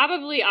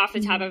probably off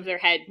the top of their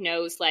head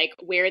knows like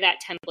where that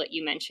template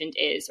you mentioned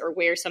is or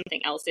where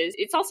something else is.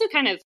 It's also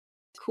kind of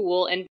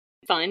cool and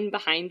fun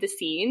behind the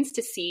scenes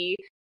to see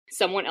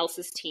someone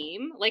else's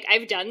team. Like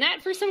I've done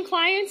that for some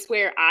clients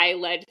where I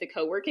led the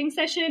co-working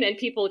session and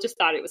people just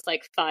thought it was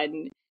like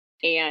fun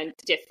and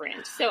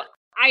different. So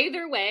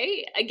either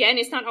way, again,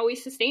 it's not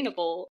always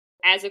sustainable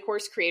as a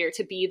course creator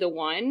to be the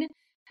one.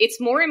 It's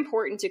more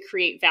important to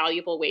create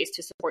valuable ways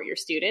to support your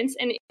students.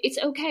 And it's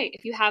okay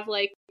if you have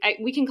like,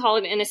 we can call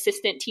it an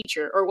assistant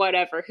teacher or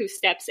whatever who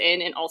steps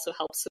in and also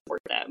helps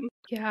support them.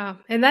 Yeah.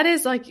 And that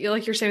is like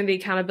you're saying, the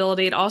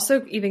accountability. It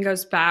also even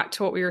goes back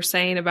to what we were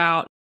saying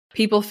about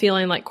people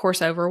feeling like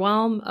course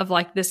overwhelm of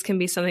like, this can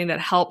be something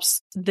that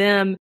helps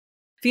them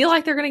feel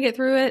like they're going to get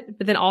through it,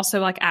 but then also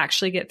like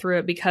actually get through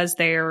it because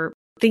they're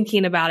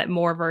thinking about it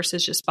more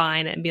versus just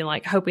buying it and being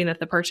like, hoping that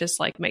the purchase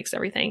like makes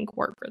everything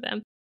work for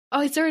them. Oh,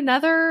 is there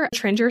another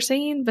trend you're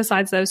seeing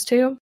besides those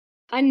two?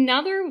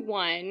 Another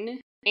one,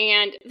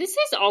 and this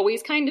has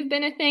always kind of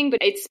been a thing, but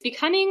it's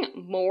becoming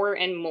more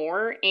and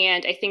more.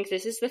 And I think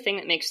this is the thing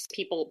that makes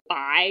people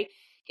buy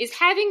is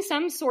having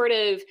some sort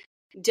of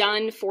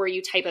done for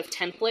you type of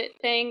template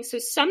thing. So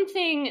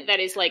something that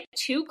is like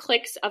 2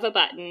 clicks of a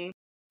button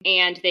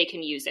and they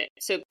can use it.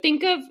 So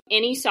think of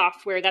any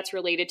software that's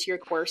related to your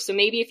course. So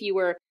maybe if you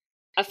were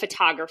a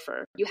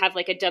photographer, you have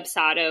like a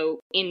Dubsado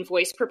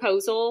invoice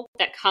proposal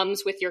that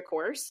comes with your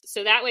course.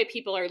 So that way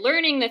people are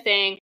learning the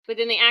thing, but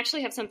then they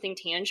actually have something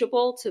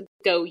tangible to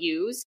go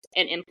use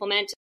and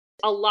implement.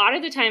 A lot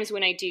of the times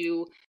when I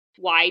do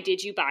why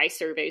did you buy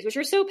surveys, which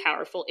are so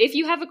powerful. If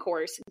you have a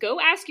course, go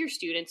ask your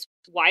students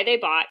why they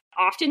bought.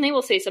 Often they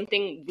will say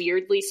something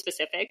weirdly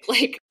specific,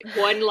 like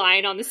one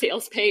line on the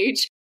sales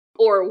page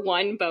or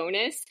one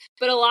bonus.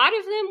 But a lot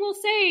of them will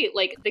say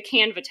like the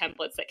Canva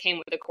templates that came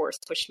with the course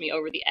pushed me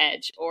over the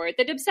edge, or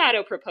the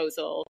Dubsado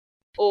proposal,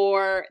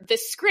 or the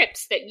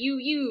scripts that you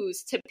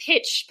use to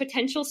pitch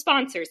potential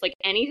sponsors. Like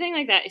anything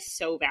like that is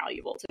so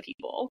valuable to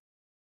people.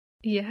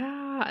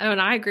 Yeah. And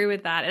I agree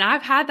with that. And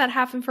I've had that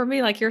happen for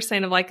me, like you're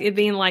saying, of like it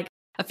being like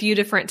a few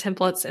different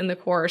templates in the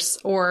course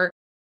or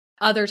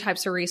other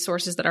types of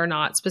resources that are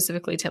not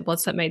specifically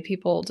templates that made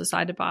people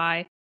decide to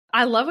buy.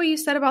 I love what you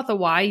said about the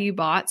why you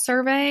bought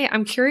survey.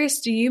 I'm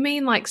curious, do you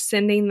mean like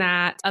sending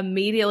that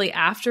immediately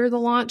after the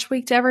launch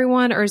week to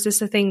everyone? Or is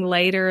this a thing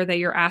later that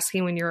you're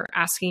asking when you're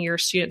asking your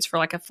students for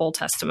like a full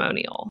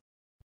testimonial?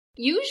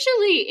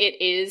 Usually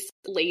it is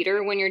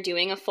later when you're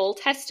doing a full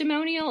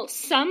testimonial.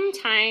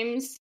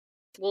 Sometimes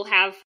we'll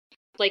have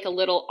like a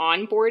little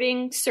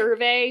onboarding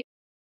survey,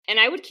 and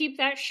I would keep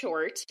that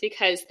short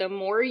because the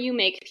more you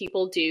make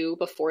people do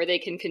before they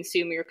can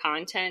consume your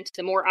content,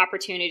 the more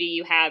opportunity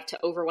you have to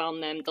overwhelm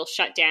them. They'll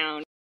shut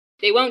down.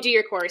 They won't do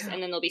your course,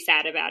 and then they'll be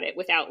sad about it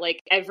without like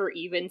ever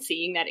even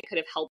seeing that it could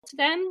have helped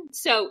them.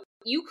 So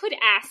you could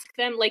ask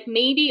them like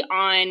maybe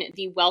on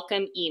the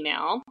welcome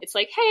email, it's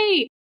like,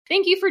 hey,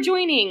 thank you for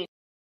joining.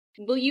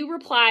 Will you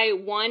reply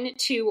 1,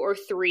 2, or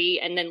 3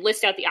 and then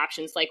list out the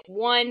options? Like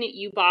 1,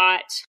 you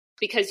bought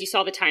because you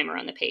saw the timer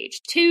on the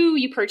page. 2,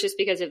 you purchased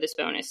because of this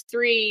bonus.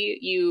 3,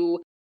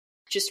 you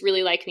just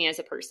really like me as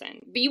a person.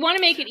 But you want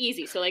to make it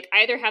easy. So like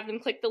either have them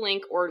click the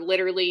link or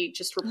literally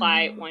just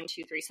reply 1,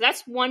 2, 3. So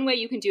that's one way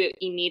you can do it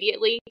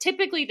immediately.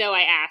 Typically though,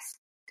 I ask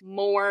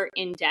more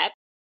in depth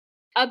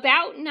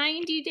about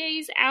 90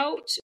 days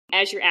out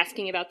as you're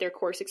asking about their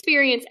course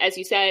experience. As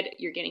you said,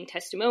 you're getting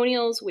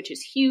testimonials, which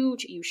is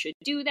huge. You should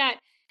do that.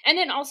 And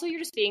then also you're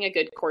just being a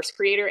good course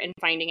creator and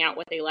finding out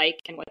what they like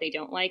and what they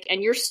don't like.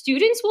 And your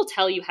students will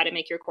tell you how to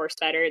make your course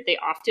better. They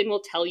often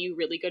will tell you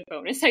really good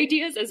bonus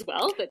ideas as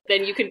well that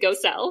then you can go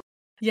sell.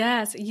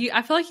 Yes.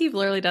 I feel like you've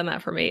literally done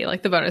that for me,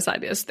 like the bonus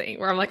ideas thing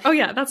where I'm like, oh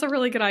yeah, that's a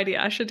really good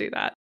idea. I should do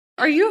that.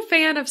 Are you a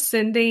fan of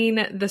sending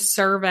the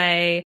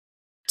survey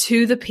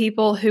to the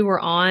people who were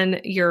on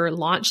your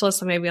launch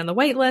list or maybe on the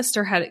wait list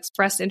or had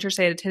expressed interest,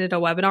 they had attended a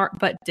webinar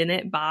but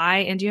didn't buy?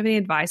 And do you have any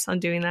advice on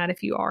doing that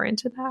if you are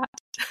into that?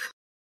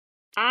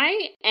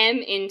 I am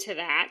into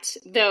that,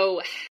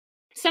 though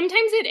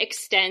sometimes it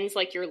extends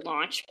like your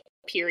launch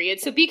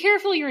period. So be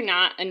careful you're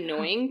not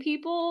annoying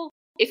people.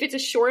 If it's a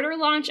shorter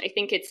launch, I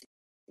think it's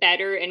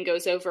better and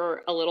goes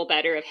over a little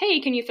better of, hey,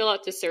 can you fill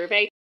out the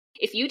survey?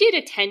 If you did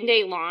a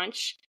 10-day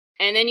launch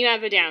and then you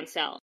have a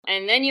downsell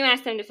and then you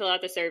ask them to fill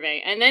out the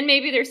survey and then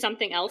maybe there's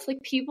something else,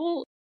 like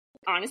people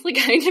honestly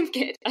kind of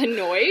get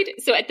annoyed.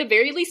 So at the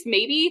very least,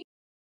 maybe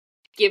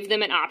give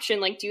them an option,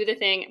 like do the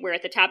thing where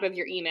at the top of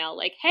your email,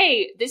 like,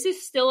 hey, this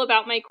is still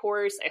about my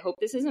course. I hope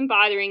this isn't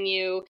bothering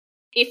you.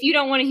 If you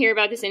don't want to hear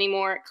about this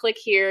anymore, click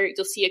here.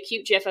 You'll see a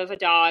cute GIF of a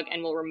dog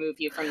and we'll remove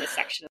you from this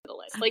section of the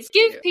list. Like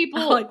give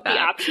people like the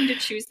option to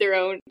choose their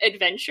own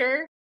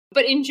adventure.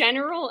 But in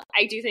general,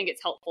 I do think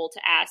it's helpful to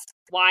ask,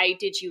 why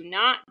did you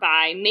not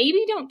buy?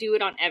 Maybe don't do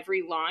it on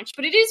every launch,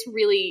 but it is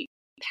really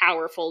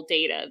powerful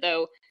data,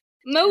 though.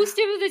 Most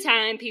of the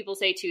time, people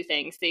say two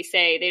things. They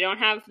say they don't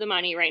have the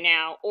money right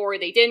now, or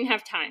they didn't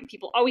have time.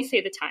 People always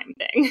say the time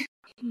thing.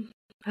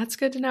 That's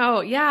good to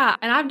know. Yeah.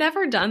 And I've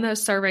never done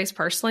those surveys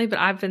personally, but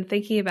I've been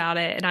thinking about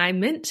it and I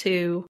meant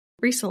to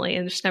recently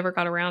and just never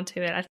got around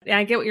to it.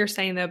 I get what you're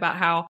saying, though, about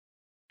how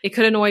it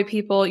could annoy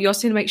people. You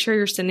also need to make sure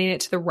you're sending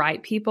it to the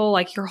right people.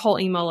 Like your whole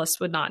email list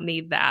would not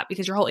need that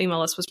because your whole email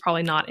list was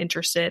probably not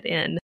interested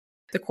in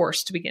the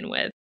course to begin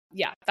with.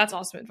 Yeah, that's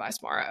awesome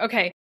advice, Mara.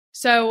 Okay.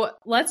 So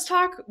let's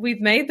talk.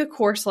 We've made the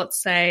course,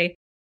 let's say,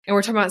 and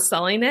we're talking about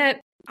selling it.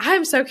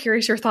 I'm so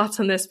curious your thoughts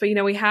on this, but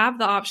we have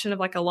the option of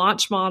like a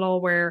launch model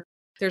where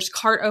there's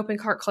cart open,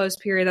 cart closed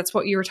period. That's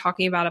what you were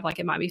talking about of like,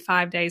 it might be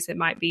 5 days, it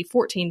might be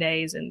 14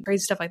 days and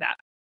crazy stuff like that.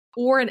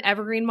 Or an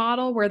evergreen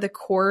model where the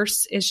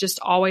course is just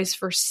always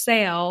for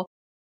sale.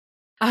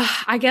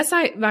 I guess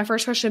my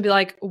first question would be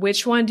like,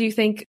 which one do you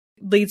think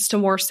leads to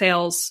more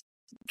sales,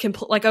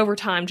 like over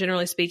time,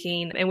 generally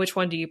speaking, and which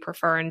one do you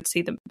prefer and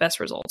see the best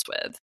results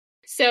with?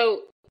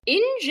 So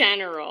in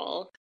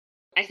general,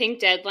 I think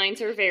deadlines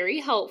are very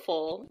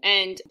helpful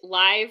and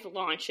live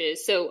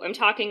launches. So I'm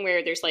talking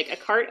where there's like a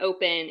cart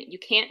open, you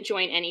can't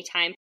join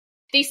anytime.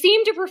 They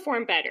seem to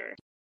perform better.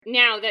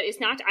 Now, that is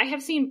not, I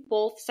have seen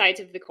both sides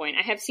of the coin.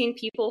 I have seen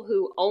people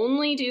who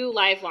only do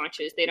live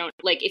launches. They don't,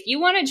 like, if you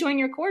want to join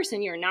your course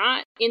and you're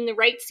not in the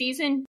right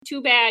season,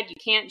 too bad, you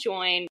can't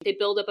join. They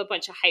build up a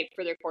bunch of hype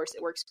for their course.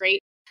 It works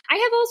great. I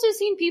have also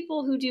seen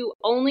people who do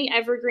only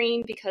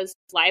evergreen because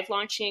live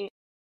launching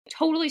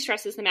totally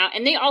stresses them out.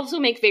 And they also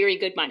make very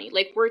good money.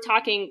 Like we're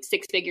talking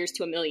 6 figures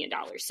to $1 million.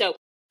 So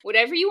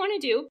whatever you want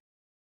to do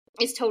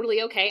is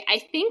totally okay. I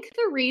think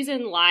the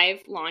reason live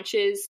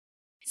launches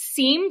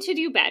seem to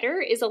do better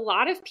is a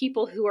lot of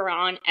people who are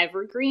on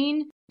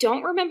Evergreen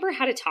don't remember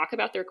how to talk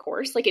about their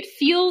course. Like it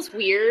feels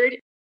weird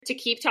to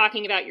keep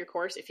talking about your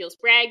course. It feels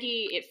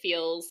braggy. It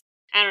feels,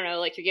 I don't know,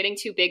 like you're getting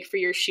too big for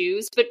your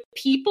shoes. But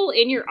people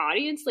in your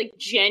audience like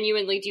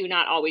genuinely do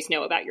not always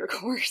know about your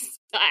course.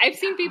 I've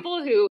seen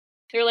people who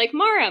they're like,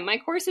 Mara, my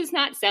course is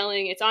not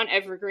selling. It's on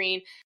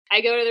Evergreen.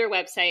 I go to their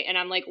website and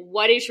I'm like,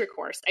 what is your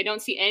course? I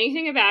don't see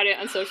anything about it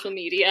on social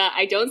media.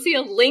 I don't see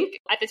a link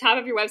at the top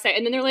of your website.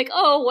 And then they're like,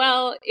 oh,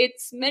 well,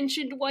 it's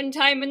mentioned one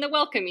time in the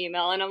welcome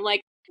email. And I'm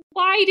like,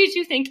 why did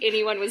you think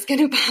anyone was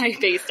going to buy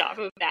based off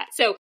of that?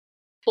 So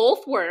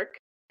both work.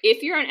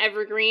 If you're on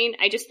Evergreen,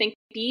 I just think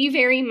be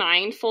very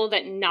mindful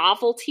that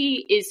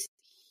novelty is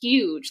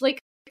huge. Like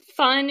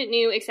fun,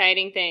 new,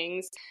 exciting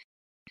things.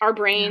 Our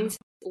brains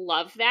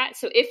love that.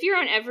 So if you're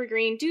on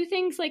Evergreen, do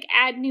things like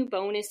add new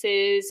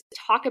bonuses,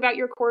 talk about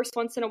your course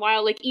once in a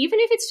while. Like even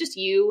if it's just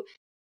you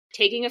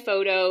taking a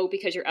photo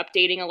because you're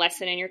updating a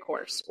lesson in your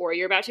course or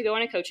you're about to go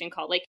on a coaching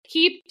call, like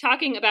keep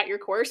talking about your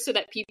course so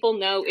that people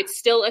know it's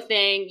still a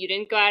thing. You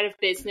didn't go out of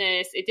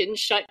business. It didn't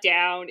shut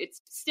down. It's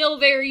still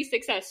very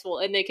successful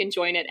and they can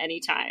join at any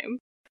time.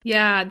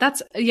 Yeah,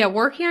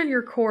 working on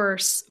your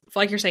course,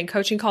 like you're saying,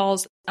 coaching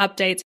calls,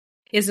 updates,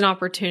 is an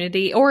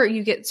opportunity, or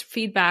you get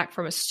feedback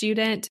from a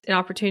student, an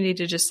opportunity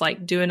to just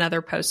like do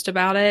another post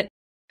about it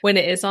when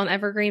it is on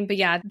Evergreen. But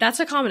yeah,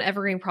 that's a common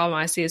Evergreen problem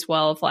I see as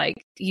well of like,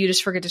 you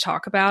just forget to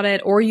talk about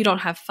it, or you don't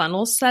have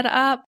funnels set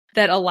up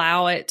that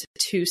allow it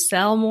to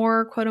sell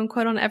more, quote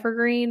unquote, on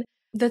Evergreen.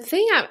 The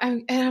thing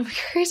I'm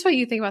curious what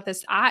you think about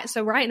this.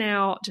 So right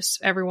now,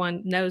 just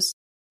everyone knows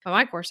about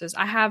my courses,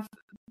 I have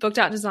Booked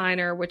Out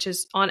Designer, which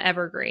is on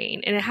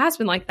Evergreen, and it has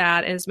been like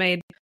that and has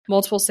made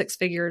multiple 6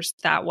 figures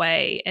that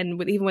way.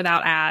 And even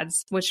without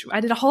ads, which I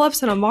did a whole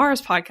episode on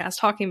Mara's podcast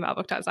talking about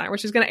Booked Out Designer,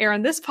 which is going to air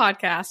on this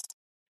podcast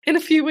in a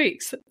few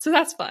weeks. So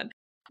that's fun.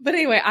 But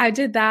anyway, I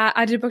did that.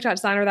 I did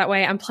Book.Designer that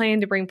way. I'm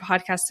planning to bring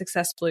Podcast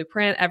Success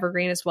Blueprint,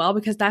 Evergreen as well,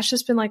 because that's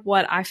just been like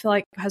what I feel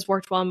like has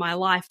worked well in my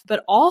life.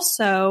 But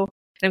also,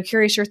 and I'm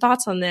curious your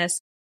thoughts on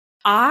this,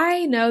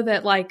 I know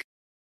that like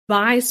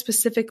my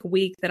specific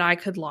week that I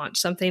could launch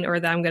something or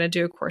that I'm going to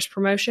do a course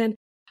promotion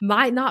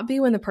might not be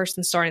when the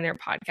person's starting their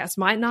podcast,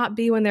 might not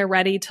be when they're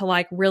ready to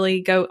like really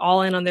go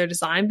all in on their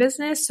design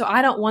business. So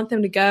I don't want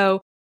them to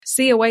go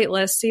see a wait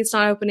list, see it's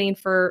not opening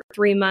for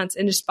 3 months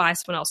and just buy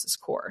someone else's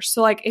course.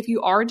 So like if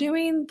you are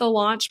doing the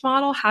launch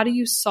model, how do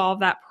you solve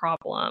that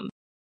problem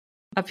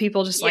of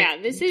people just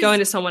going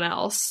to someone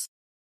else?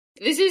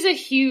 This is a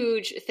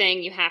huge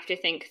thing you have to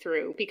think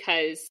through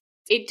because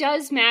it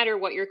does matter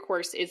what your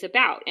course is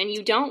about. And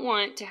you don't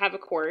want to have a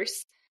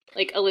course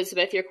like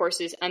Elizabeth, your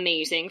course is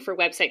amazing for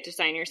website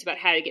designers about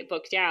how to get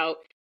booked out.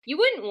 You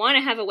wouldn't want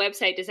to have a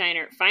website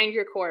designer find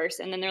your course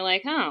and then they're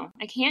like, oh,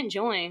 I can't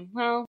join.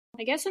 Well,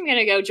 I guess I'm going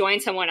to go join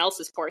someone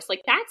else's course.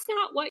 Like that's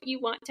not what you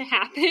want to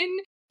happen.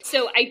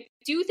 So I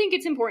do think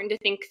it's important to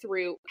think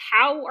through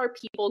how are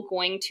people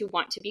going to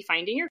want to be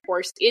finding your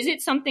course? Is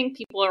it something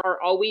people are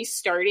always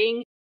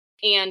starting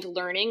and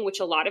learning,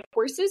 which a lot of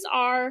courses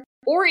are?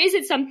 Or is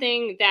it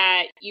something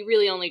that you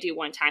really only do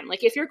one time?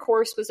 Like if your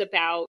course was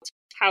about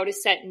how to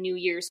set New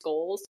Year's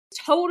goals,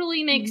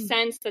 totally makes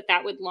sense that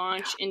that would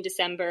launch in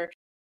December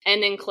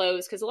and then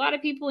close because a lot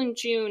of people in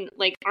June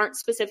like aren't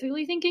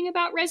specifically thinking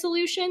about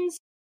resolutions.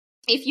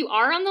 If you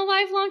are on the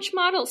live launch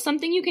model,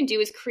 something you can do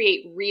is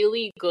create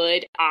really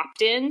good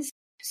opt-ins.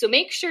 So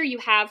make sure you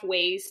have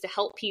ways to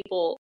help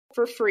people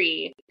for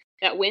free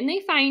that when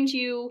they find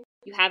you,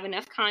 you have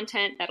enough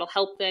content that'll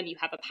help them. You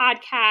have a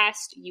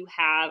podcast, you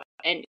have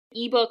an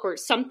ebook or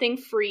something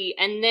free,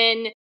 and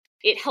then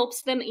it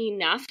helps them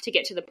enough to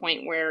get to the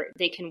point where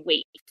they can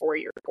wait for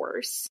your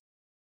course.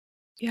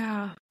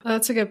 Yeah,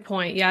 that's a good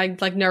point. Yeah,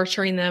 like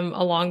nurturing them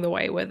along the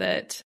way with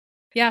it.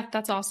 Yeah,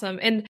 that's awesome.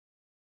 And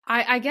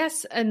I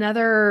guess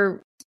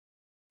another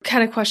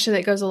kind of question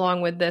that goes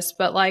along with this,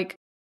 but like,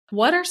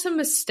 what are some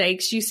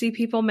mistakes you see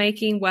people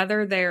making,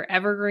 whether they're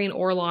evergreen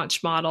or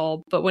launch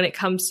model, but when it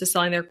comes to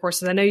selling their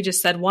courses? I know you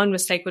just said one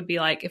mistake would be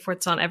like, if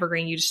it's on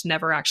evergreen, you just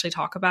never actually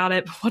talk about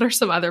it. But what are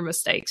some other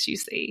mistakes you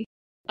see?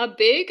 A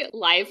big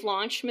live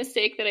launch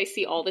mistake that I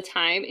see all the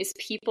time is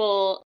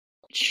people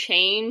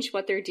change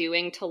what they're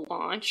doing to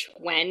launch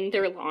when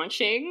they're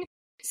launching.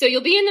 So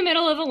you'll be in the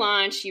middle of a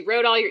launch, you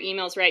wrote all your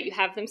emails right, you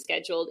have them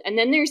scheduled, and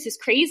then there's this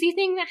crazy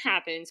thing that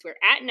happens where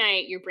at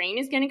night your brain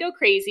is going to go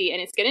crazy and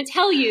it's going to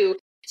tell you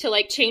to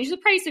like change the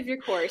price of your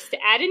course, to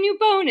add a new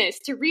bonus,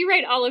 to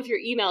rewrite all of your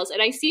emails.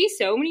 And I see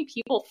so many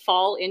people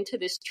fall into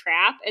this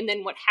trap. And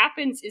then what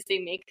happens is they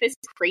make this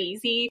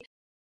crazy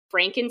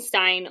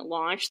Frankenstein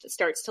launch that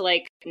starts to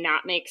like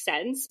not make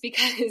sense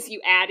because you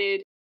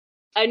added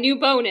a new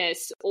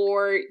bonus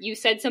or you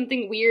said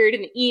something weird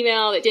in the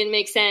email that didn't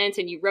make sense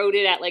and you wrote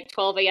it at like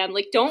 12 a.m.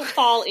 Like don't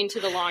fall into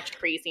the launch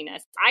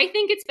craziness. I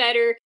think it's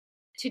better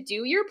to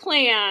do your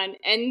plan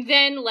and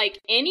then like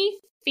any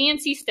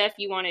fancy stuff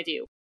you want to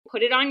do,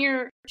 put it on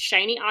your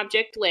shiny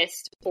object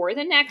list for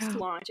the next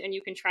launch and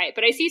you can try it.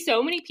 But I see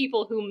so many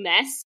people who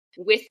mess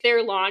with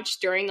their launch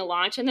during the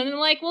launch and then they're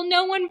like, well,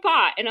 no one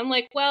bought. And I'm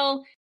like,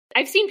 well,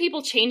 I've seen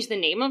people change the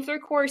name of their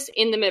course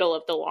in the middle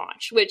of the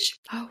launch, which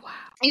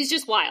is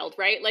just wild,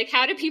 right? Like,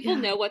 how do people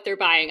know what they're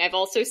buying? I've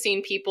also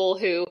seen people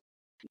who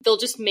they'll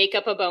just make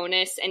up a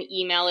bonus and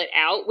email it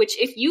out, which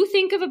if you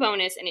think of a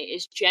bonus and it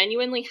is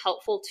genuinely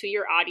helpful to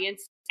your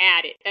audience,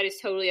 add it. That is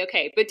totally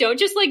okay. But don't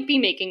just like be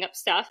making up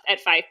stuff at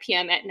 5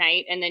 p.m. at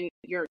night and then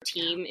your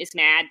team is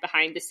mad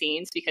behind the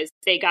scenes because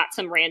they got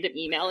some random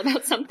email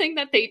about something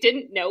that they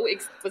didn't know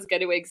was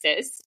going to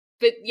exist.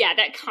 But yeah,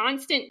 that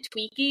constant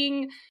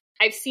tweaking.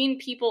 I've seen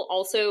people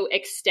also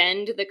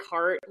extend the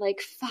cart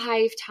like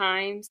 5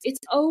 times. It's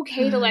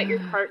okay to let your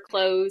cart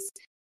close.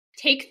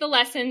 Take the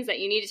lessons that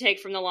you need to take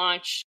from the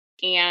launch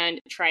and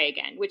try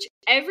again, which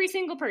every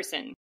single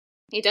person,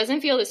 it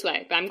doesn't feel this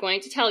way, but I'm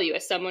going to tell you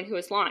as someone who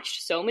has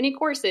launched so many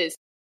courses,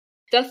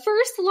 the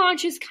first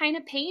launch is kind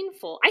of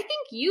painful. I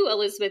think you,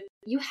 Elizabeth,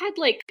 you had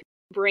like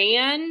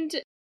brand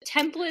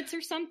templates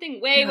or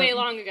something way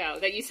long ago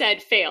that you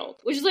said failed,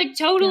 which is like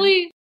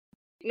totally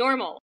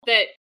normal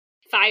that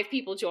 5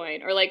 people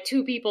join or like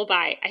 2 people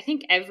buy. I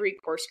think every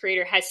course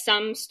creator has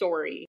some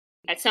story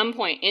at some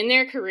point in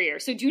their career.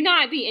 So do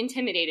not be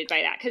intimidated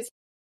by that because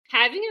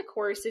having a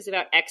course is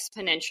about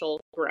exponential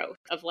growth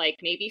of like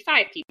maybe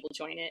 5 people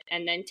join it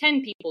and then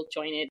 10 people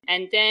join it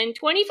and then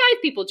 25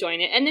 people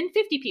join it and then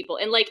 50 people.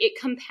 And like it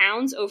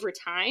compounds over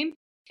time.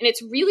 And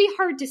it's really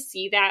hard to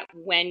see that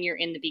when you're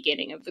in the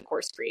beginning of the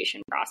course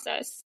creation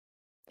process.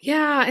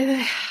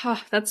 Yeah,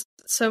 that's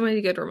so many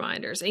good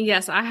reminders. And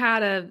yes, I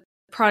had a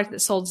product that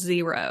sold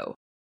 0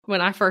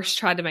 when I first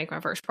tried to make my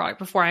first product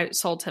before I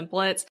sold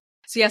templates.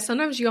 So yeah,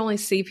 sometimes you only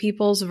see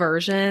people's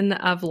version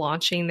of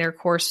launching their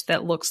course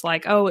that looks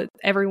like, oh,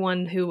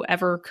 everyone who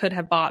ever could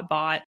have bought.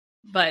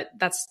 But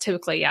that's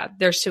typically,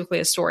 there's typically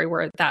a story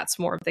where that's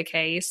more of the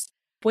case.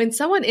 When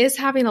someone is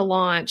having a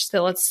launch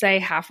that let's say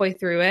halfway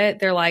through it,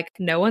 they're like,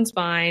 no one's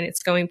buying,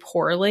 it's going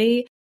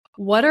poorly.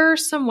 what are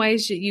some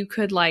ways that you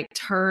could like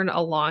turn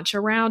a launch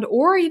around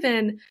or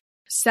even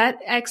set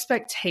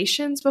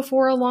expectations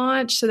before a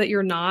launch so that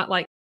you're not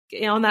like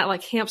on that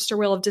like hamster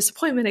wheel of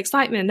disappointment,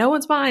 excitement, no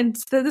one's buying,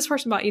 this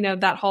person bought,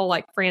 that whole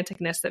like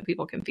franticness that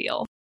people can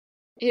feel.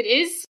 It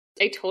is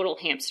a total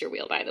hamster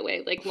wheel, by the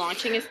way. Like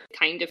launching is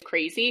kind of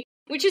crazy,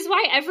 which is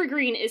why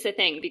Evergreen is a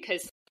thing,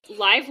 because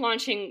live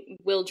launching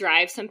will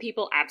drive some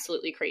people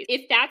absolutely crazy.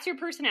 If that's your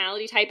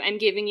personality type, I'm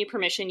giving you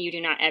permission. You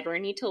do not ever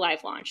need to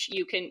live launch.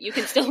 You can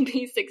still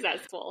be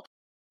successful.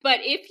 But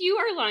if you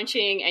are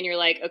launching and you're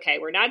like, okay,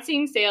 we're not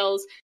seeing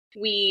sales,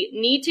 we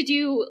need to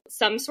do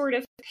some sort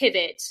of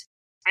pivot.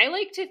 I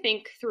like to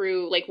think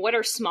through like what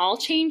are small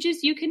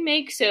changes you can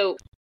make. So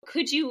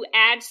could you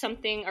add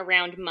something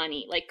around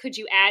money? Like, could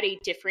you add a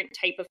different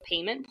type of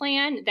payment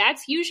plan?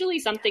 That's usually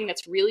something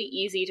that's really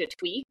easy to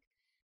tweak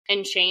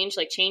and change,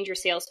 like change your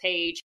sales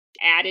page,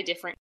 add a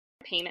different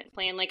payment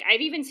plan. Like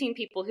I've even seen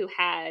people who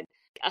had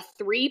a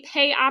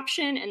 3-pay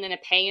option and then a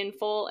pay in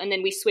full. And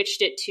then we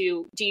switched it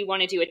to, do you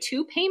want to do a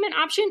 2-payment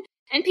option?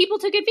 And people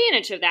took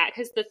advantage of that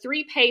because the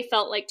 3-pay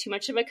felt like too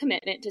much of a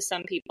commitment to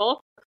some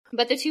people,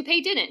 but the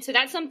 2-pay didn't. So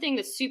that's something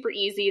that's super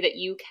easy that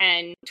you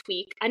can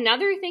tweak.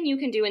 Another thing you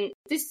can do, and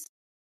this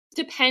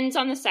depends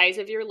on the size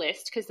of your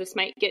list because this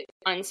might get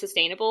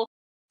unsustainable,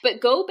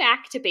 but go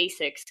back to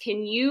basics.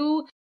 Can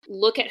you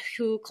look at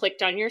who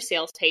clicked on your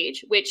sales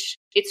page, which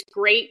it's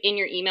great in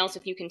your emails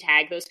if you can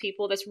tag those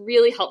people. That's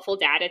really helpful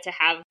data to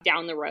have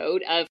down the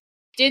road of,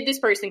 did this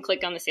person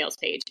click on the sales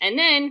page? And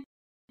then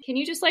can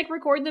you just like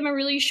record them a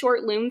really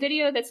short Loom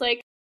video that's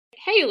like,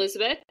 hey,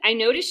 Elizabeth, I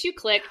noticed you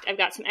clicked. I've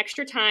got some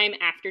extra time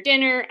after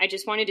dinner. I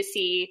just wanted to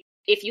see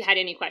if you had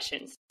any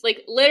questions.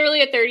 Like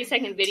literally a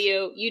 30-second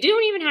video. You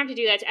don't even have to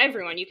do that to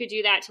everyone. You could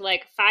do that to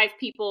like 5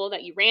 people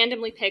that you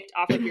randomly picked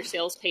off of your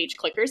sales page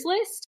clickers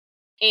list.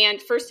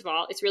 And first of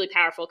all, it's really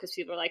powerful because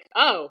people are like,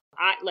 oh,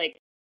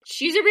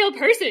 she's a real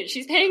person.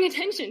 She's paying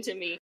attention to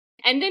me.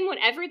 And then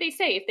whatever they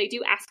say, if they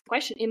do ask a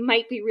question, it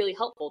might be really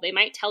helpful. They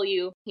might tell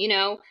you,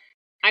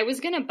 I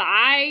was going to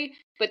buy,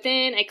 but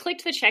then I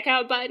clicked the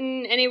checkout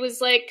button and it was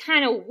like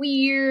kind of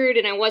weird.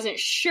 And I wasn't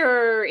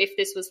sure if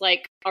this was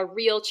like a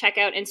real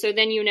checkout. And so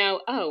then,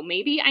 oh,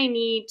 maybe I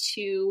need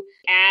to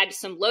add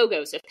some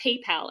logos of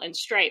PayPal and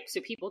Stripe so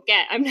people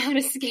get I'm not a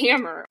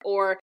scammer.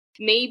 Or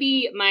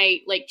maybe my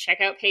like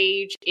checkout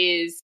page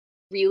is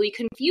really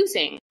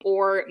confusing,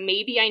 or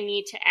maybe I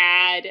need to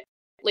add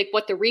like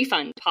what the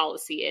refund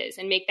policy is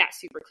and make that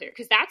super clear.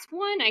 Because that's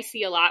one I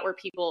see a lot where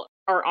people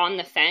are on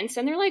the fence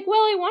and they're like,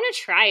 well, I want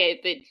to try it,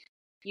 but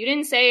you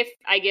didn't say if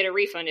I get a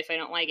refund if I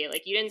don't like it.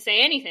 Like you didn't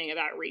say anything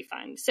about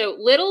refund. So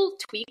little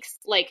tweaks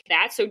like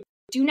that. So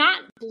do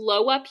not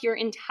blow up your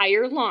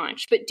entire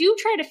launch, but do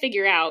try to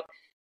figure out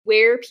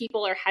where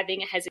people are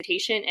having a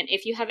hesitation. And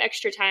if you have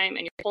extra time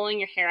and you're pulling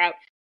your hair out,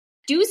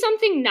 do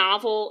something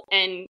novel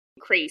and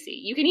crazy.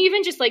 You can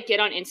even just like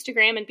get on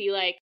Instagram and be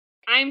like,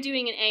 I'm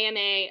doing an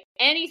AMA,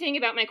 anything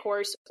about my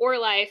course or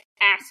life,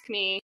 ask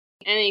me.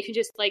 And then you can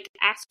just like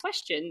ask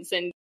questions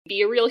and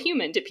be a real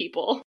human to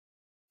people.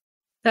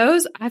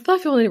 Those, I feel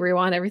like I need to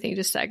rewind everything you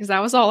just said because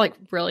that was all like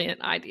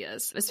brilliant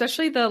ideas,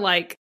 especially the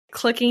like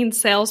clicking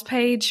sales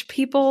page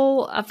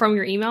people from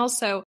your emails.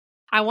 So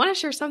I want to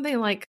share something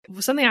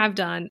I've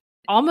done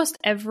almost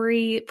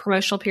every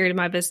promotional period of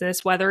my business,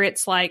 whether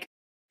it's like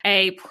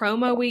a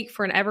promo week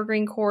for an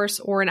Evergreen course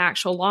or an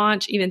actual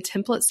launch, even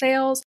template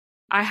sales.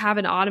 I have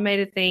an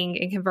automated thing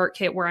in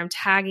ConvertKit where I'm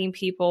tagging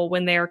people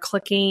when they're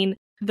clicking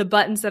the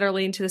buttons that are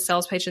leading to the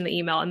sales page in the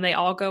email, and they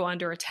all go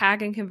under a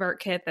tag in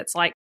ConvertKit that's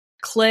like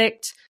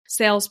clicked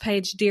sales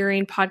page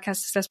during podcast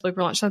successfully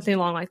launch, something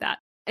along like that.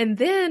 And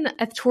then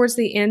towards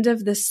the end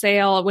of the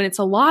sale, when it's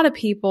a lot of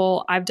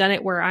people, I've done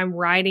it where I'm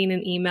writing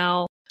an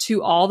email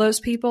to all those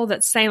people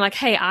that's saying like,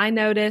 hey, I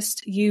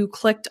noticed you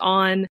clicked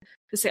on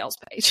the sales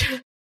page.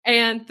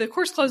 And the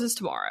course closes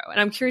tomorrow. And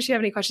I'm curious if you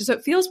have any questions. So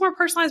it feels more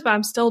personalized, but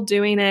I'm still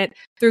doing it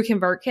through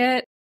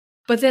ConvertKit.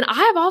 But then I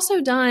have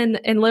also done,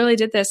 and literally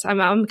did this,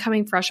 I'm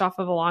coming fresh off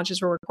of a launch as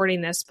we're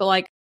recording this, but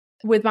like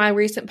with my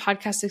recent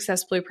podcast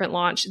success blueprint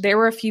launch, there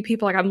were a few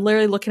people, like I'm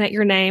literally looking at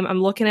your name,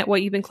 I'm looking at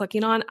what you've been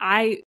clicking on.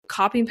 I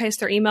copy and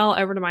paste their email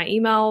over to my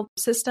email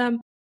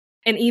system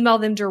and email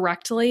them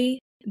directly,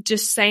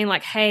 just saying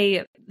like,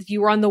 hey,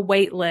 you were on the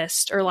wait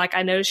list, or like,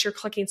 I noticed you're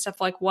clicking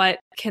stuff like, what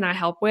can I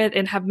help with?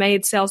 And have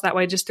made sales that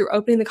way just through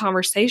opening the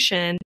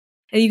conversation.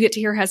 And you get to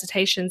hear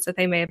hesitations that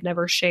they may have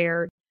never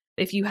shared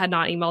if you had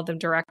not emailed them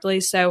directly.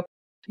 So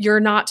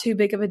you're not too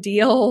big of a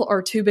deal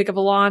or too big of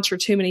a launch or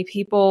too many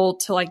people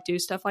to like do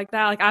stuff like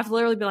that. Like I've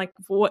literally been like,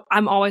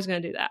 I'm always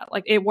going to do that.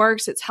 Like it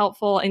works, it's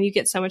helpful. And you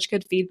get so much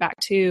good feedback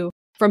too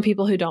from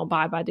people who don't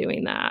buy by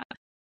doing that.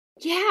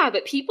 Yeah,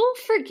 but people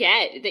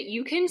forget that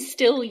you can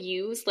still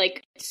use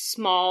like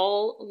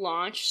small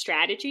launch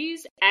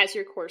strategies as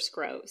your course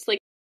grows. Like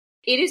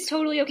it is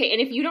totally okay. And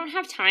if you don't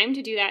have time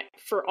to do that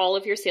for all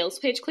of your sales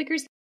page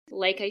clickers,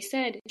 like I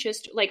said,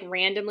 just like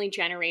randomly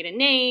generate a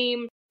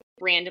name,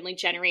 randomly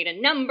generate a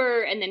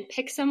number, and then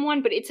pick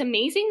someone. But it's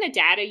amazing the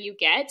data you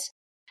get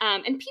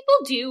And people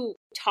do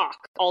talk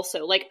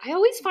also. Like, I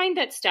always find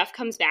that stuff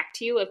comes back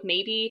to you of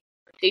maybe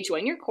they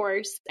join your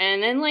course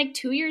and then like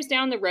 2 years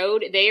down the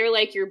road, they are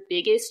like your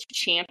biggest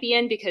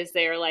champion because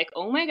they're like,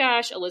 oh my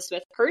gosh,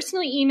 Elizabeth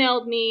personally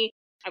emailed me.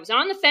 I was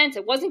on the fence. I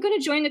wasn't going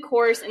to join the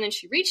course. And then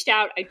she reached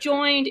out. I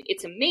joined.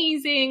 It's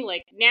amazing.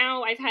 Like,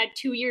 now I've had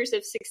 2 years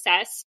of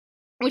success,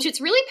 which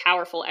it's really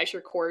powerful as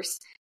your course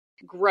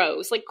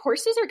grows. Like,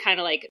 courses are kind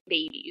of like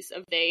babies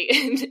of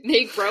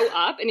they grow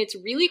up, and it's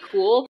really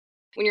cool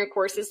when your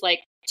course is like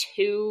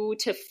 2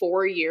 to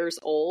 4 years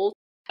old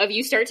of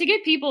you start to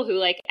get people who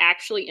like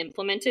actually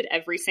implemented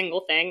every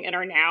single thing and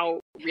are now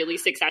really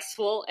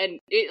successful. And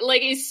it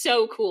like is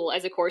so cool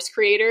as a course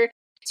creator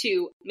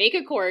to make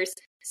a course.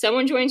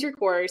 Someone joins your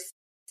course.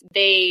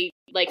 They,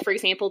 like, for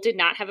example, did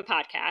not have a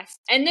podcast.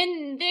 And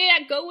then they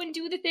go and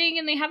do the thing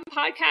and they have a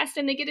podcast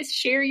and they get to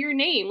share your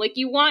name. Like,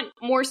 you want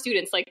more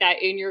students like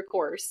that in your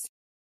course.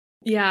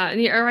 Yeah.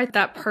 And you're right.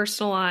 That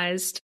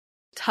personalized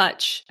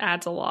touch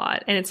adds a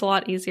lot. And it's a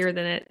lot easier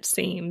than it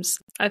seems,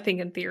 I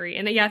think, in theory.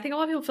 And yeah, I think a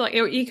lot of people feel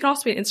like you can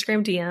also be an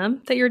Instagram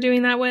DM that you're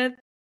doing that with.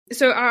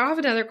 So I have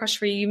another question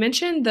for you. You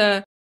mentioned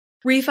the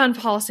refund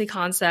policy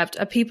concept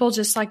of people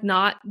just like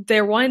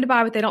they're wanting to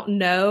buy, but they don't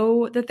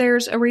know that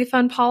there's a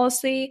refund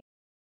policy.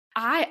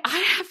 I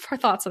have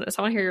thoughts on this.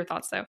 I want to hear your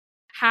thoughts though.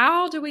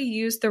 How do we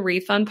use the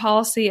refund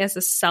policy as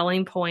a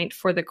selling point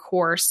for the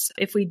course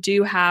if we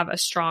do have a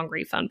strong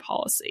refund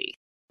policy?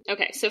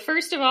 Okay, so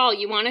first of all,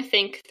 you want to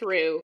think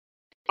through,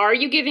 are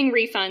you giving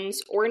refunds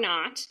or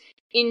not?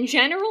 In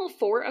general,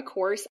 for a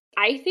course,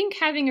 I think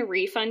having a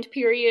refund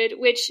period,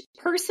 which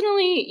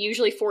personally,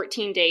 usually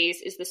 14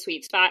 days is the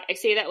sweet spot. I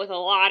say that with a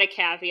lot of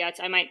caveats.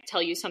 I might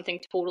tell you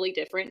something totally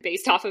different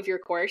based off of your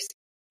course.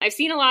 I've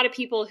seen a lot of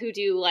people who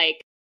do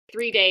like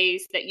 3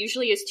 days. That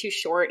usually is too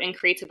short and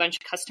creates a bunch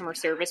of customer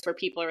service where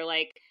people are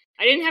like,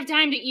 I didn't have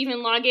time to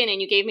even log in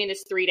and you gave me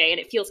this 3 day. And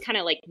it feels kind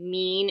of like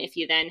mean if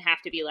you then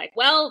have to be like,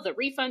 well, the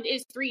refund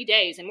is 3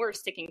 days and we're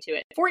sticking to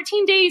it.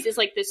 14 days is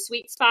like this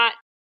sweet spot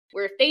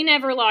where if they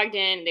never logged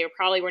in, they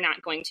probably were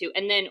not going to.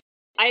 And then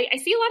I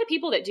see a lot of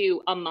people that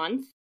do a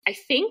month, I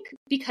think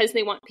because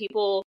they want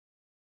people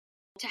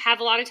to have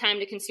a lot of time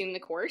to consume the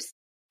course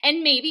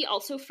and maybe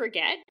also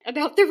forget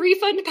about the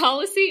refund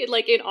policy,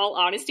 like in all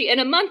honesty. And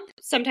a month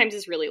sometimes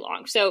is really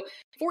long. So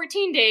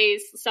 14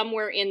 days,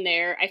 somewhere in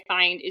there, I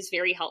find is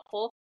very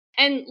helpful.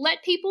 And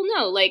let people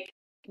know, like,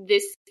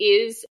 this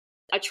is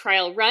a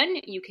trial run.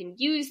 You can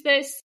use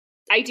this.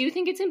 I do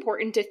think it's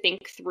important to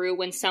think through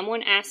when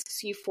someone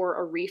asks you for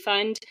a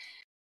refund,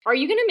 are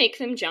you going to make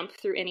them jump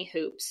through any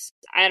hoops?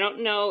 I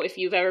don't know if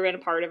you've ever been a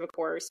part of a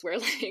course where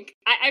like,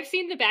 I've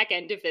seen the back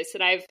end of this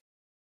and I've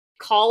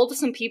called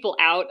some people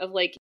out of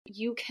like,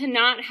 you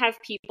cannot have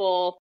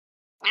people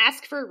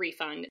ask for a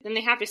refund, then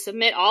they have to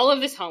submit all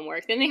of this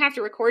homework, then they have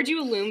to record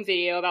you a Loom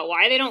video about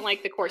why they don't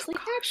like the course. Like,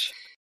 that's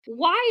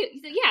why,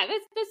 yeah,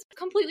 that's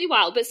completely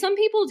wild. But some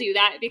people do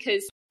that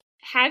because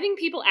having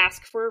people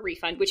ask for a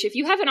refund, which if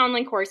you have an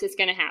online course, it's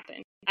going to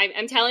happen.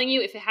 I'm telling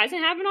you, if it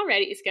hasn't happened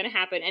already, it's going to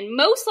happen. And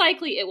most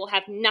likely it will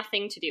have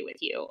nothing to do with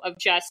you, of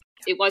just,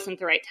 it wasn't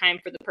the right time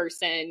for the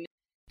person.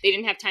 They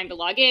didn't have time to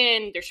log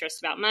in. They're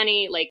stressed about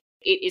money. Like,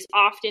 it is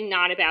often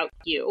not about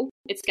you.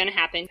 It's going to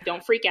happen.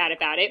 Don't freak out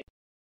about it.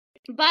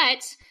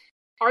 But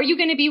are you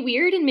going to be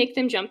weird and make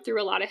them jump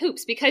through a lot of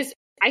hoops? Because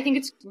I think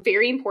it's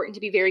very important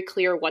to be very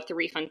clear what the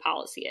refund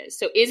policy is.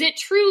 So is it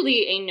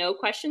truly a no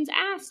questions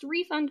asked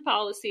refund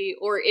policy?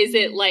 Or is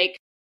it like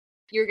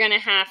you're going to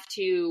have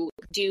to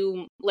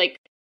do, like,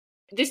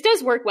 this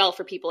does work well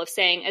for people of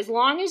saying, as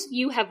long as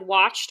you have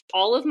watched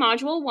all of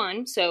module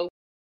 1, so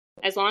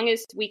as long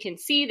as we can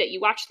see that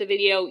you watched the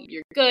video,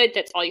 you're good.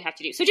 That's all you have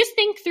to do. So just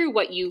think through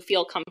what you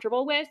feel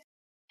comfortable with.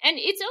 And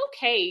it's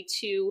okay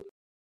to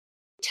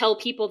tell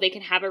people they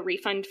can have a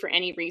refund for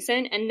any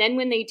reason. And then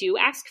when they do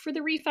ask for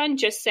the refund,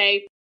 just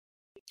say,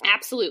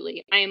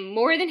 absolutely, I am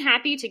more than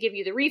happy to give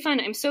you the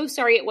refund. I'm so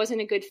sorry it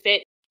wasn't a good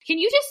fit. Can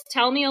you just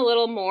tell me a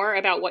little more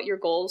about what your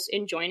goals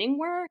in joining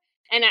were?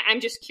 And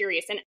I'm just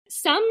curious. And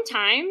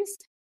sometimes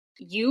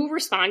you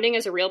responding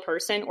as a real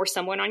person, or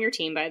someone on your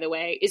team, by the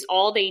way, is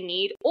all they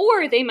need.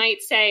 Or they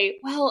might say,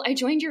 well, I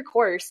joined your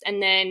course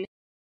and then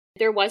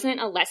there wasn't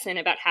a lesson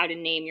about how to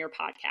name your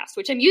podcast,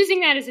 which I'm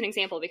using that as an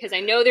example because I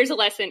know there's a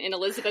lesson in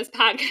Elizabeth's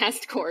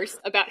podcast course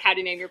about how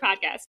to name your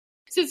podcast.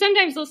 So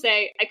sometimes they'll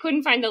say, I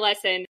couldn't find the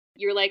lesson.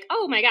 You're like,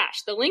 oh my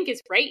gosh, the link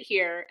is right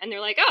here. And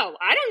they're like, oh,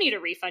 I don't need a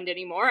refund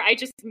anymore. I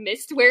just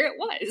missed where it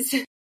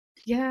was.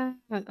 Yeah.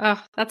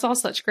 Oh, that's all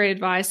such great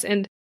advice.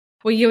 And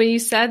when you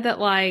said that,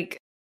 like,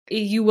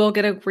 you will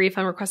get a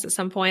refund request at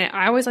some point,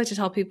 I always like to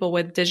tell people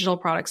with digital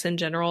products in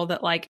general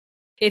that, like,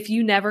 if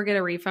you never get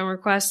a refund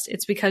request,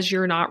 it's because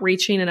you're not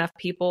reaching enough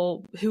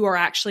people who are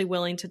actually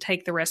willing to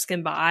take the risk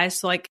and buy.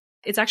 So, like,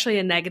 it's actually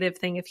a negative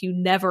thing if you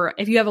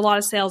have a lot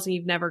of sales and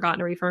you've never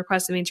gotten a refund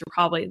request, it means you're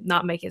probably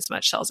not making as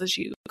much sales as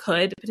you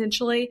could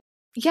potentially.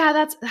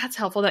 Yeah, that's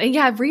helpful though. And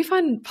yeah,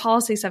 refund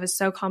policy stuff is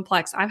so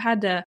complex. I've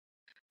had to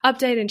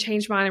update and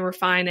change mine and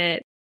refine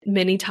it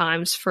many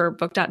times for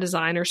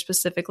Book.Designer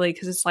specifically,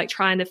 because it's like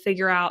trying to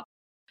figure out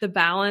the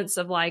balance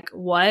of like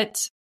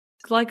what,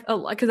 like,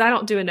 because I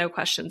don't do a no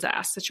questions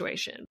asked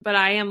situation, but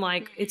I am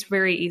like, it's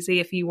very easy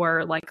if you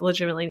were like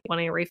legitimately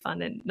wanting a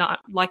refund and not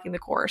liking the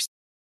course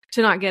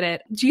to not get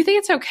it. Do you think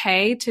it's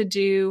okay to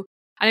do,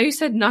 I know you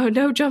said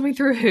no jumping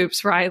through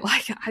hoops, right?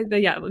 Like,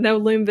 no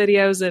Loom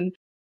videos and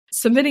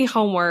submitting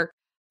homework,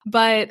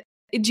 but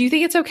do you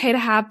think it's okay to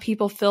have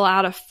people fill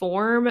out a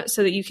form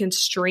so that you can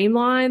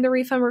streamline the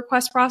refund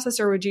request process?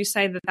 Or would you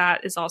say that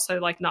that is also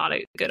like not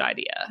a good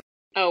idea?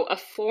 Oh, a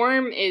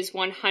form is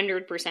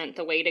 100%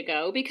 the way to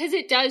go because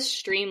it does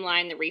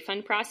streamline the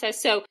refund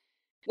process. So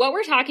what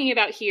we're talking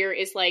about here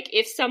is like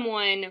if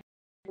someone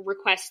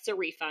requests a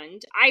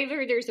refund,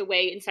 either there's a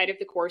way inside of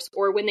the course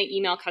or when they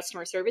email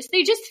customer service,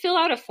 they just fill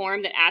out a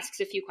form that asks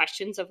a few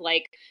questions of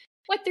like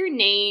what their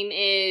name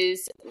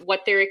is,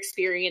 what their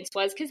experience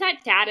was, because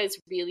that data is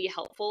really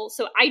helpful.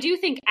 So I do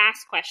think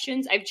ask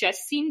questions. I've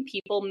just seen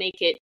people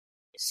make it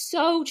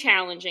so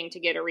challenging to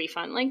get a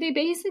refund. Like they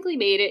basically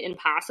made it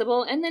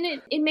impossible. And then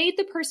it made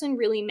the person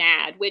really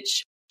mad,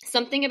 which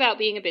something about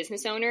being a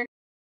business owner,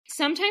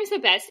 sometimes the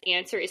best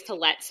answer is to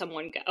let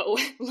someone go.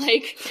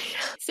 Like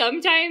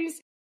sometimes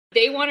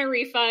they want a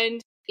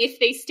refund. If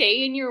they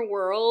stay in your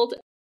world,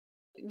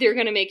 they're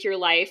going to make your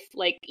life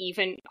like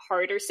even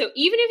harder. So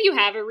even if you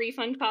have a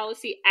refund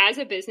policy as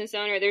a business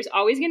owner, there's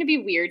always going to be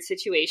weird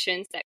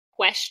situations that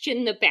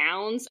question the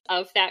bounds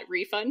of that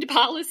refund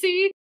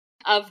policy.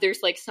 Of there's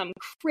like some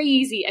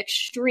crazy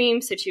extreme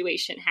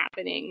situation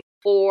happening,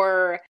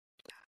 or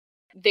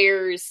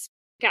there's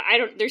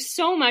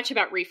so much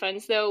about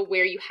refunds though,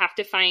 where you have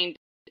to find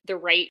the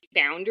right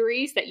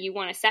boundaries that you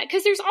want to set.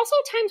 Because there's also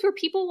times where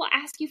people will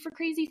ask you for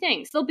crazy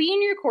things. They'll be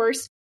in your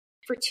course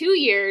for 2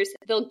 years,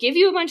 they'll give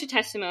you a bunch of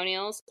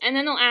testimonials, and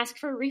then they'll ask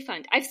for a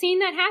refund. I've seen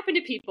that happen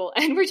to people,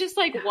 and we're just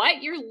like,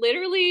 what? You're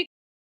literally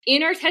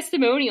in our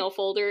testimonial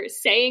folder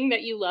saying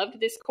that you loved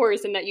this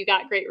course and that you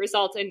got great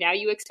results, and now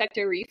you expect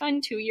a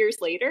refund 2 years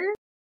later?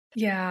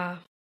 Yeah.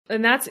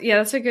 And that's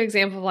a good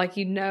example of like,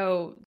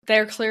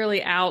 they're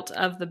clearly out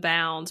of the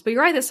bounds. But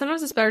you're right that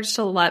sometimes it's better just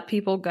to let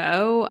people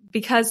go,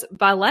 because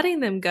by letting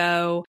them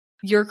go,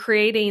 you're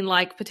creating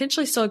like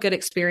potentially still a good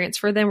experience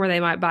for them where they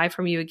might buy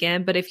from you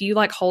again. But if you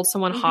like hold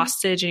someone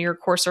hostage in your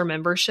course or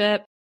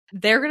membership,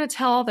 they're going to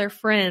tell all their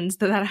friends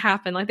that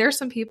happened. Like there's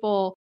some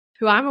people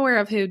who I'm aware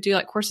of who do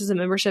like courses and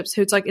memberships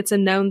who it's like, it's a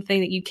known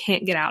thing that you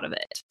can't get out of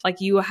it.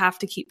 Like you have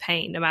to keep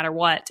paying no matter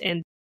what.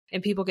 And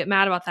people get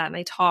mad about that and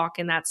they talk,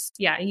 and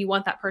you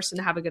want that person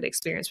to have a good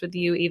experience with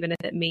you, even if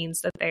it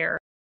means that they're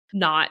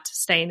not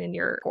staying in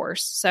your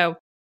course. So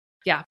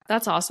yeah,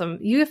 that's awesome.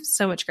 You have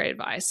so much great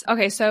advice.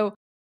 Okay. So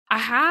I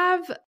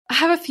have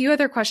a few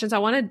other questions. I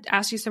want to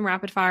ask you some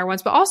rapid fire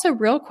ones, but also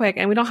real quick,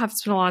 and we don't have to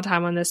spend a lot of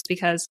time on this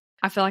because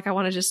I feel like I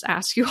want to just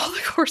ask you all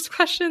the course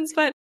questions,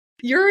 but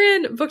you're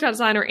in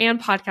Book.Designer and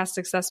Podcast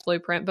Success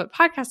Blueprint, but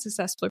Podcast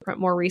Success Blueprint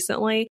more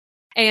recently.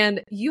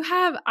 And you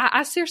have,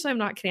 I seriously, I'm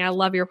not kidding. I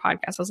love your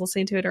podcast. I was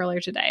listening to it earlier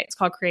today. It's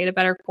called Create a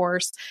Better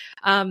Course.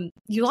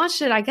 You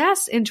launched it, I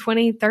guess, in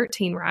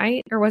 2013,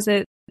 right? Or was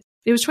it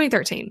was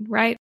 2013,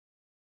 right?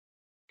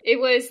 It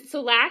was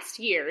last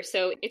year.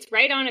 So it's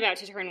right on about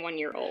to turn 1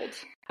 year old.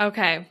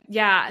 Okay.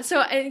 Yeah.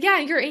 So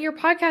your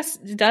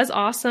podcast does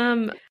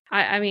awesome.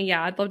 I mean,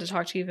 yeah, I'd love to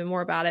talk to you even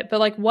more about it. But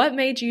like, what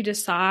made you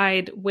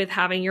decide with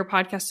having your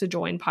podcast to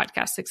join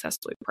Podcast Success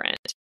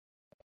Blueprint?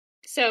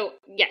 So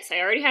yes, I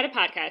already had a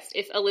podcast.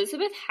 If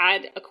Elizabeth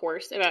had a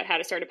course about how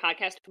to start a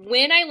podcast,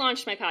 when I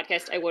launched my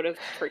podcast, I would have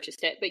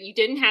purchased it, but you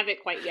didn't have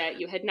it quite yet.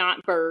 You had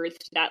not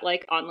birthed that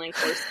like online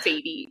course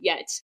baby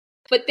yet.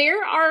 But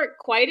there are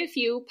quite a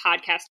few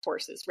podcast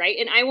courses, right?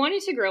 And I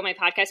wanted to grow my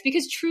podcast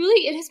because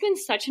truly it has been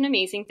such an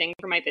amazing thing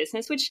for my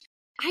business, which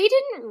I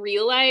didn't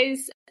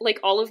realize like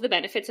all of the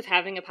benefits of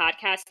having a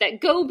podcast that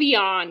go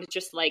beyond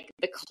just like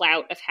the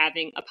clout of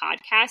having a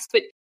podcast,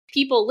 but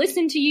people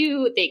listen to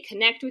you, they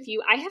connect with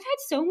you. I have had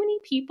so many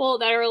people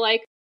that are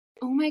like,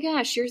 oh my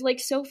gosh, you're like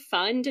so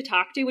fun to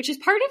talk to, which is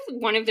part of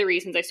one of the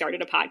reasons I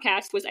started a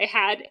podcast was I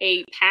had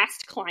a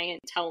past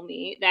client tell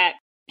me that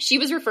she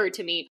was referred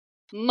to me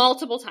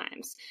multiple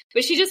times,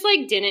 but she just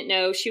like didn't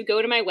know. She would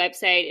go to my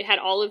website. It had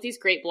all of these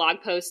great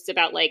blog posts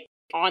about like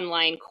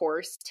online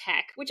course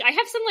tech, which I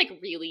have some like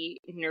really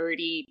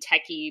nerdy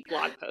techie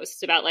blog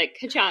posts about like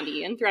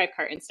Kajabi and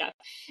Thrivecart and stuff.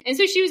 And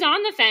so she was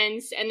on the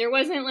fence and there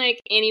wasn't like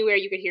anywhere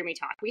you could hear me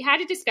talk. We had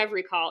a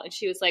discovery call and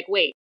she was like,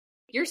 wait,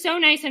 you're so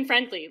nice and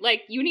friendly.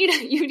 Like you need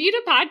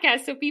a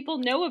podcast so people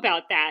know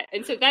about that.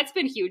 And so that's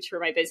been huge for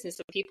my business.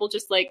 So people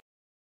just like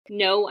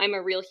know I'm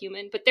a real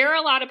human, but there are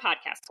a lot of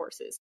podcast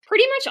courses.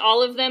 Pretty much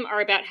all of them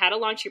are about how to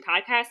launch your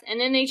podcast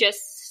and then they just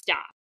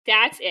stop.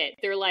 That's it.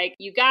 They're like,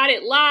 you got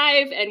it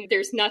live and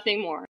there's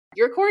nothing more.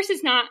 Your course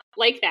is not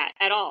like that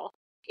at all.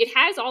 It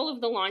has all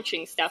of the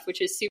launching stuff,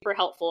 which is super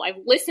helpful.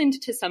 I've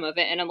listened to some of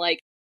it and I'm like,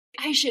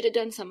 I should have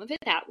done some of it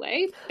that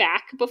way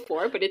back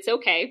before, but it's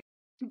okay.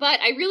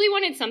 But I really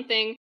wanted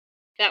something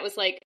that was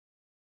like,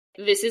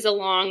 this is a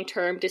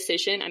long-term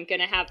decision. I'm going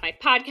to have my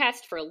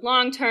podcast for a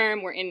long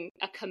term. We're in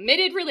a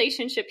committed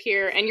relationship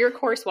here. And your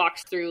course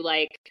walks through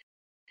like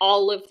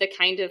all of the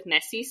kind of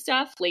messy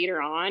stuff later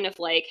on of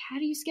like, how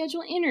do you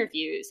schedule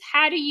interviews?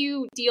 How do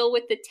you deal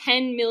with the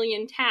 10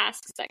 million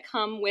tasks that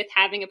come with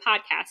having a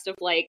podcast of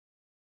like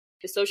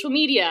the social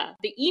media,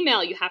 the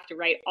email you have to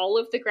write, all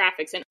of the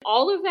graphics, and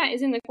all of that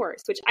is in the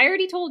course, which I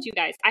already told you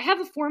guys. I have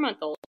a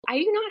 4-month-old. I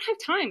do not have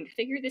time to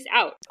figure this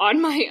out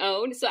on my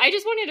own. So I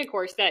just wanted a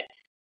course that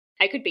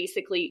I could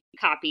basically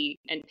copy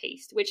and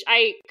paste, which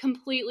I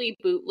completely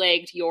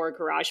bootlegged your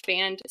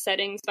GarageBand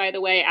settings, by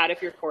the way, out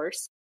of your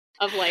course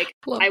of like,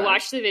 I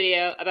watched the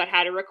video about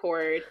how to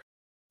record.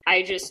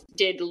 I just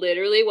did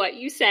literally what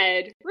you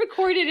said,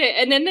 recorded it.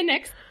 And then the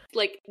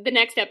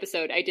next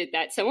episode I did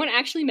that. Someone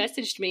actually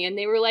messaged me and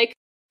they were like,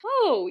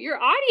 oh, your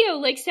audio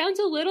like sounds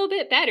a little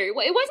bit better.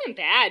 Well, it wasn't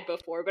bad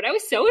before, but I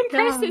was so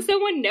impressed that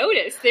someone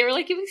noticed. They were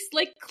like, it was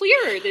like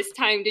clearer this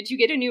time. Did you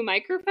get a new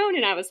microphone?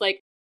 And I was like,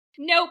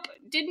 nope,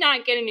 did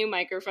not get a new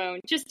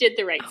microphone. Just did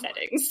the right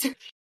settings.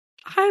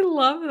 I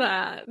love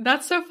that.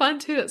 That's so fun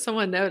too that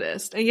someone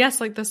noticed. And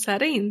yes, like the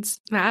settings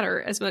matter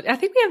as much. I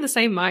think we have the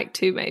same mic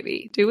too,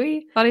 maybe. Do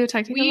we? Audio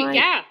Technica mic?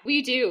 Yeah,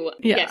 we do.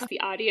 Yeah. Yes, the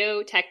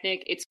Audio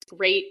Technic, it's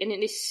great and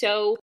it is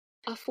so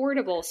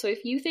affordable. So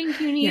if you think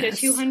you need a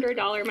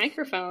 $200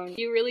 microphone,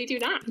 you really do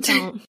not.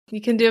 Don't.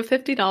 You can do a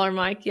 $50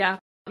 mic. Yeah.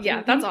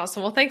 Yeah, that's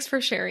awesome. Well, thanks for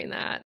sharing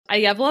that.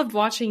 I've loved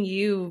watching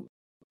you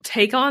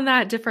take on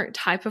that different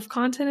type of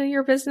content in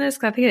your business,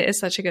 because I think it is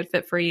such a good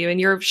fit for you. And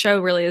your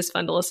show really is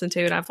fun to listen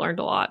to, and I've learned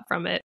a lot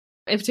from it.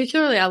 And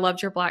particularly, I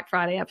loved your Black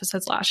Friday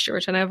episodes last year,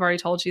 which I know I've already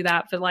told you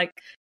that, but like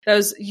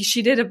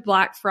she did a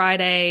Black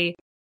Friday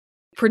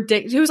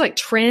it was like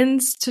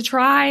trends to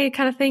try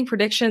kind of thing,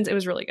 predictions. It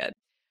was really good.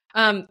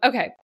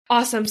 Okay,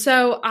 awesome.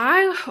 So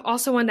I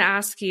also wanted to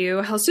ask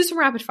you, let's do some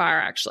rapid fire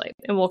actually,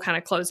 and we'll kind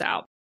of close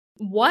out.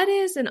 What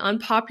is an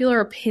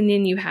unpopular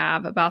opinion you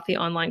have about the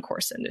online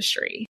course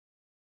industry?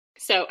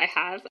 So I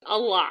have a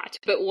lot,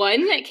 but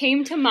one that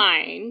came to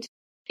mind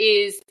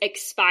is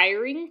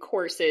expiring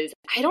courses.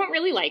 I don't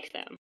really like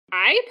them.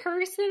 I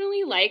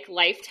personally like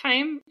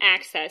lifetime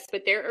access,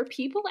 but there are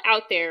people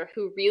out there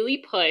who really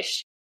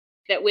push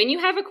that when you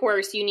have a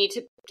course, you need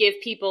to give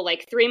people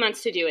like 3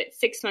 months to do it,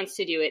 6 months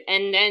to do it,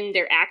 and then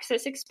their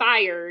access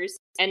expires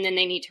and then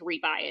they need to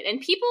rebuy it.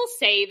 And people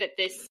say that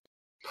this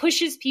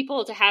pushes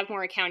people to have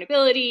more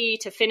accountability,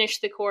 to finish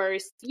the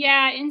course.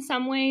 Yeah, in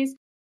some ways.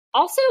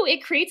 Also,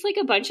 it creates like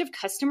a bunch of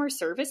customer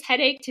service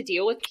headache to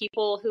deal with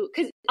people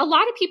because a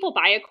lot of people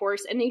buy a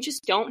course and they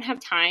just don't have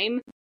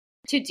time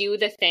to do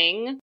the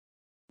thing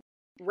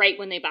right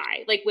when they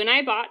buy. Like when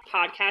I bought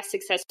Podcast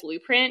Success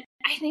Blueprint,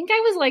 I think I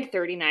was like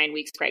 39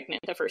 weeks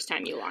pregnant the first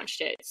time you launched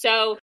it.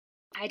 So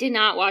I did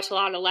not watch a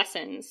lot of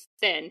lessons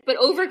then. But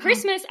over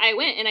Christmas, I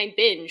went and I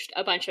binged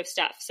a bunch of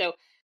stuff. So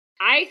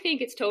I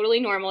think it's totally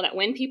normal that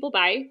when people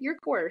buy your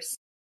course,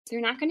 they're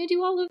not going to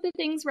do all of the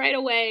things right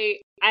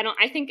away.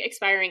 I think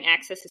expiring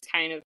access is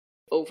kind of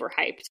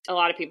overhyped. A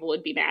lot of people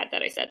would be mad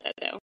that I said that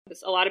though.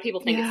 Because a lot of people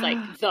think it's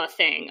like the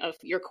thing of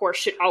your course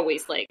should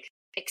always like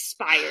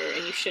expire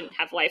and you shouldn't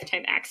have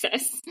lifetime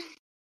access.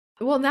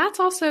 Well, that's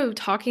also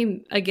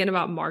talking again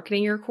about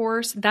marketing your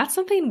course. That's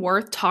something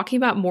worth talking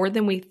about more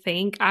than we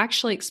think. I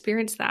actually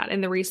experienced that in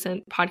the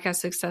recent Podcast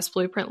Success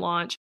Blueprint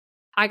launch.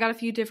 I got a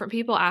few different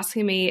people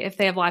asking me if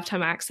they have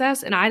lifetime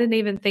access, and I didn't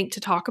even think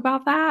to talk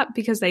about that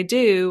because they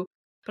do.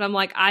 But I'm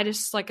like, I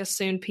just like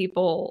assumed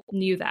people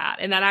knew that.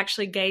 And that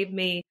actually gave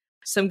me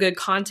some good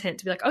content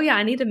to be like, oh yeah,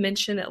 I need to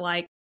mention it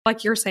like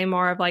you're saying,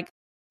 Mara, of like,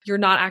 you're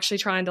not actually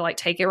trying to like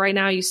take it right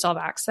now. You still have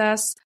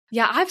access.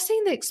 Yeah, I've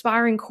seen the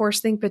expiring course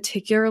thing,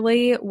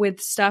 particularly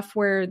with stuff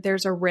where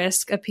there's a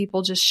risk of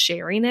people just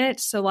sharing it.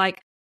 So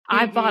like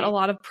I've bought a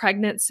lot of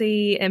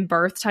pregnancy and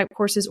birth type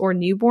courses or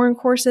newborn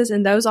courses,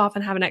 and those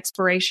often have an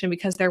expiration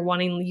because they're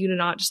wanting you to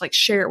not just like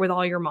share it with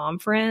all your mom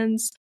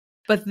friends.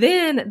 But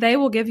then they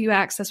will give you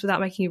access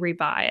without making you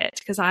rebuy it,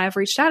 because I have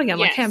reached out again.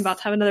 Like, hey, I'm about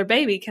to have another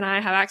baby. Can I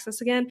have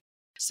access again?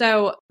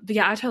 So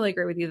yeah, I totally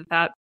agree with you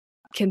that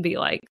can be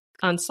like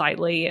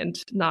unsightly and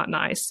not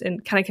nice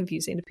and kind of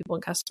confusing to people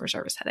in customer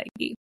service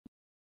headache.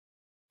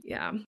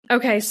 Yeah.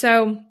 Okay.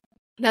 So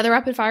another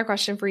rapid fire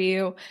question for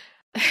you.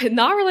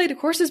 Not related to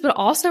courses, but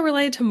also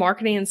related to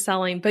marketing and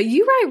selling. But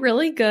you write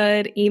really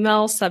good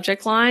email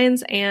subject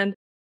lines. And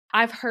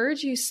I've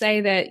heard you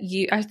say that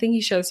I think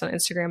you showed this on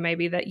Instagram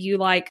maybe, that you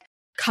like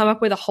come up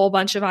with a whole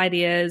bunch of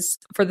ideas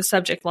for the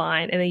subject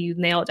line and then you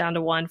nail it down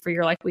to one for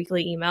your like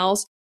weekly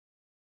emails.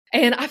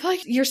 And I feel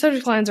like your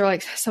subject lines are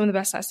like some of the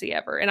best I see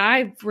ever. And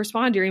I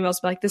respond to your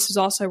emails like, this is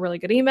also a really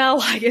good email.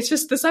 Like it's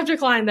just the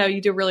subject line though,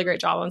 you do a really great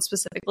job on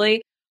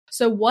specifically.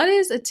 So what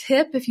is a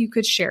tip, if you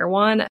could share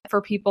one, for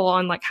people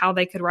on like how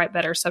they could write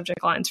better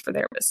subject lines for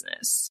their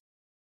business?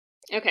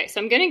 Okay,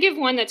 so I'm going to give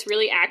one that's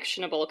really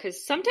actionable,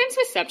 because sometimes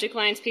with subject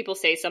lines, people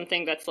say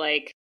something that's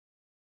like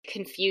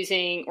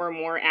confusing or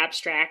more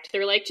abstract.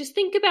 They're like, just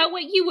think about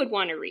what you would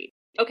want to read.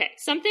 Okay,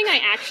 something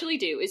I actually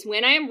do is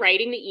when I am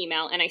writing the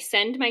email and I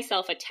send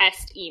myself a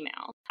test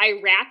email, I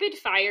rapid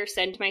fire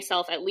send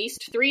myself at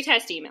least 3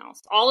 test emails.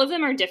 All of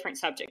them are different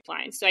subject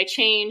lines. So I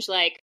change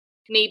like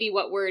maybe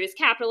what word is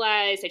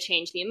capitalized. I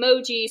change the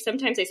emoji.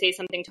 Sometimes I say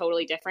something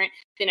totally different.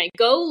 Then I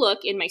go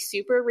look in my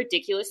super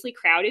ridiculously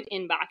crowded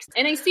inbox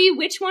and I see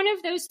which one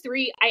of those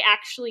three I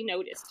actually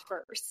noticed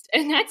first.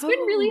 And that's been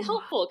really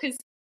helpful because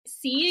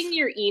seeing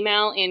your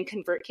email in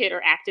ConvertKit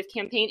or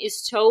ActiveCampaign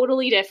is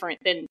totally different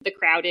than the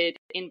crowded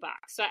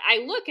inbox. So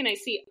I look and I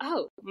see,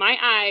 oh, my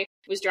eye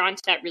was drawn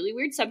to that really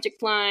weird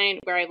subject line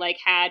where I like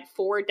had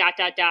 4 ...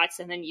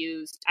 and then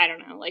used, I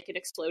don't know, like an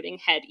exploding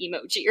head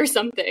emoji or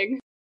something.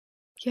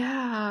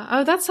 Yeah.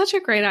 Oh, that's such a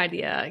great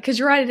idea. Because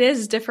you're right, it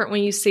is different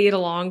when you see it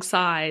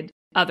alongside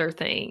other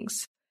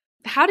things.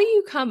 How do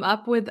you come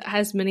up with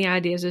as many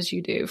ideas as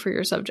you do for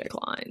your subject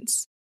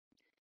lines?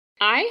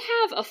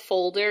 I have a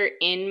folder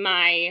in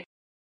my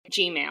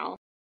Gmail,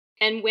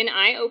 and when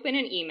I open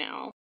an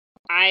email,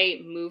 I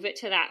move it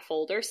to that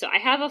folder. So I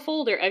have a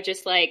folder of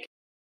just like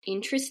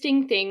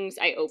interesting things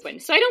I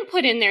open. So I don't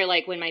put in there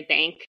like when my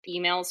bank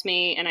emails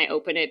me and I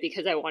open it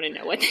because I want to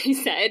know what they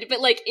said, but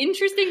like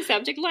interesting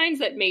subject lines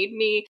that made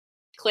me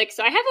click.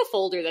 So I have a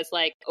folder that's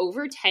like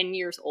over 10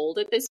 years old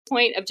at this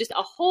point of just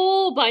a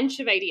whole bunch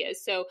of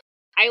ideas. So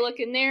I look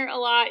in there a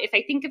lot. If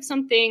I think of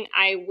something,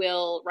 I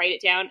will write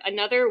it down.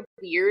 Another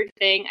weird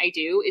thing I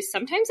do is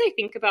sometimes I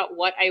think about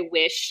what I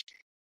wish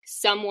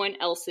someone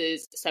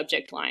else's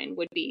subject line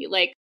would be.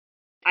 Like,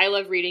 I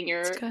love reading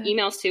your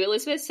emails too,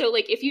 Elizabeth. So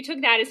like, if you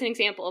took that as an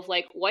example of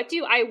like, what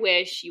do I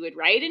wish you would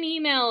write an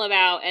email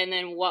about? And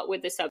then what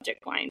would the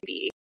subject line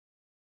be?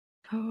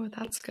 Oh,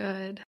 that's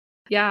good.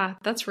 Yeah,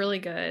 that's really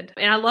good.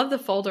 And I love the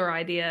folder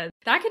idea.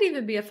 That could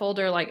even be a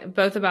folder like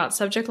both about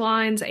subject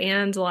lines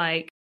and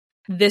like,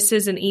 this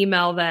is an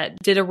email that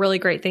did a really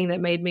great thing that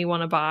made me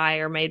want to buy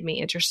or made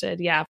me interested.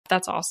 Yeah,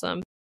 that's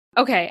awesome.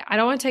 Okay, I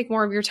don't want to take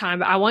more of your time,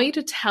 but I want you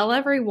to tell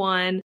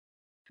everyone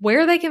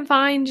where they can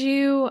find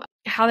you,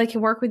 how they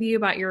can work with you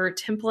about your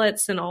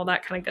templates and all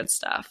that kind of good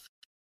stuff.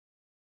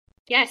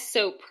 Yes,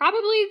 so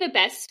probably the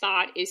best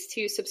spot is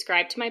to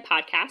subscribe to my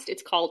podcast.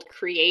 It's called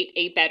Create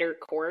a Better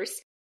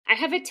Course. I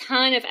have a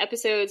ton of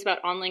episodes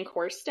about online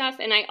course stuff,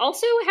 and I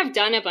also have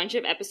done a bunch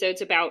of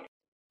episodes about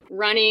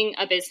running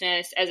a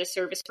business as a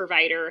service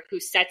provider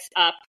who sets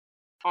up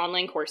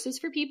online courses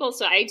for people.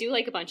 So I do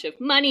like a bunch of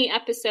money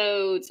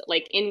episodes,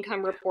 like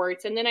income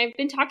reports. And then I've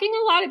been talking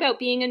a lot about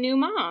being a new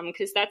mom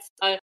because that's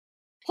a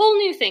whole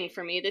new thing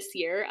for me this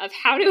year of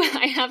how do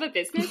I have a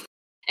business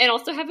and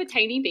also have a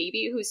tiny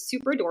baby who's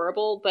super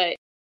adorable, but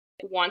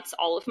wants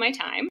all of my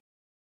time.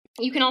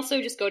 You can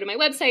also just go to my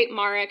website,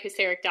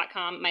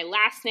 marakasarek.com. My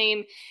last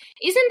name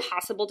is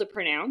impossible to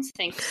pronounce,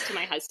 thanks to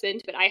my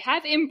husband, but I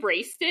have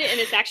embraced it, and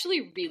it's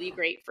actually really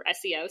great for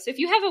SEO. So if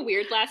you have a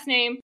weird last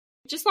name,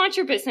 just launch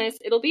your business.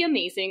 It'll be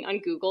amazing on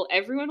Google.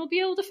 Everyone will be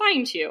able to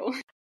find you.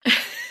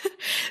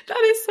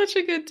 That is such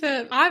a good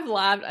tip. I've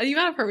laughed. You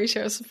might have heard me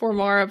share this before,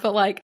 Mara, but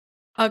like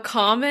a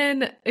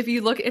common, if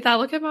I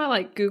look at my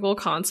like Google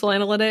console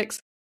analytics,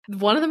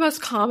 one of the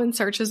most common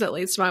searches that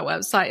leads to my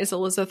website is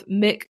Elizabeth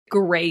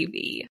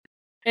McGravy.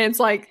 And it's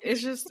like,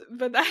 it's just,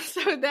 but that's,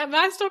 so that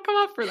might still come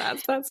up for that.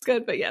 So that's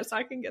good. But yes,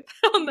 I can get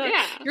that on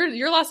that. Yeah.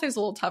 Your last name's a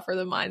little tougher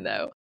than mine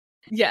though.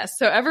 Yes.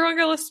 So everyone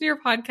go listen to your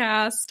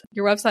podcast,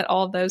 your website,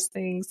 all of those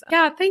things.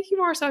 Yeah. Thank you,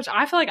 Mara, so much.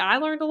 I feel like I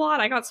learned a lot.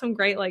 I got some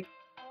great like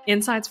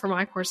insights from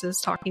my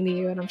courses talking to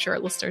you, and I'm sure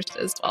listeners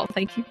did as well.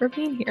 Thank you for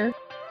being here.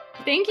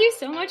 Thank you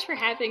so much for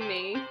having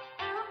me.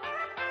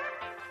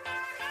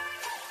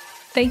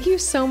 Thank you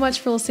so much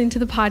for listening to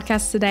the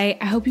podcast today.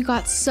 I hope you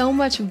got so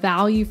much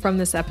value from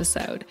this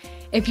episode.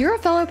 If you're a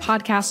fellow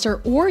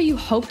podcaster or you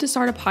hope to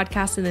start a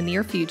podcast in the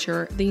near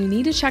future, then you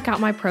need to check out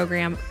my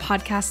program,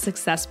 Podcast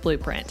Success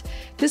Blueprint.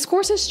 This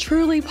course is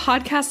truly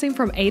podcasting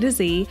from A to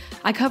Z.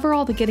 I cover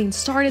all the getting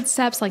started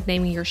steps like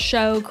naming your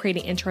show,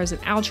 creating intros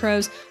and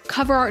outros,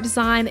 cover art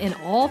design, and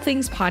all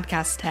things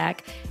podcast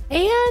tech.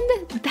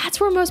 And that's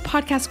where most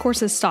podcast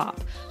courses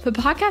stop. But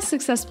Podcast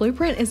Success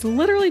Blueprint is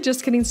literally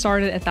just getting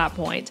started at that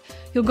point.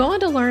 You'll go on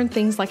to learn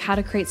things like how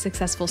to create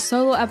successful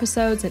solo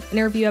episodes and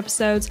interview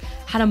episodes,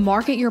 how to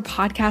market your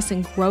podcast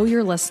and grow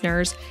your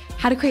listeners,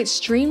 how to create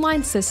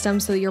streamlined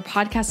systems so that your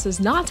podcast does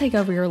not take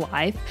over your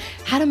life,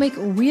 how to make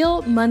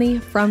real money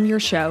from your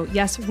show.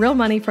 Yes, real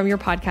money from your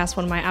podcast,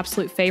 one of my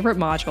absolute favorite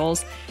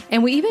modules.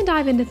 And we even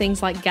dive into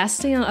things like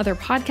guesting on other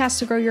podcasts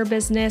to grow your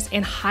business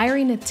and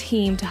hiring a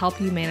team to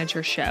help you manage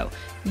your show.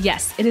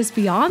 Yes, it is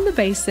beyond the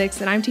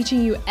basics, and I'm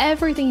teaching you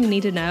everything you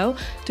need to know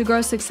to grow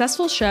a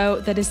successful show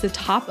that is the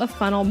top of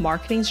funnel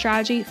marketing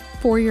strategy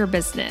for your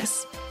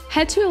business.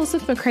 Head to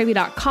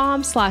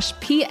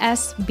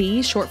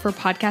elizabethmccravy.com/PSB, short for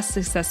Podcast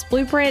Success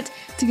Blueprint,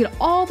 to get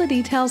all the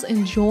details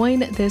and join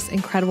this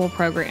incredible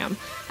program.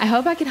 I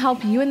hope I can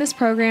help you in this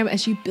program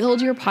as you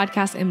build your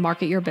podcast and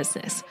market your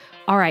business.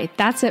 All right,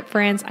 that's it,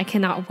 friends. I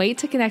cannot wait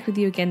to connect with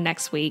you again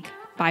next week.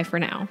 Bye for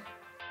now.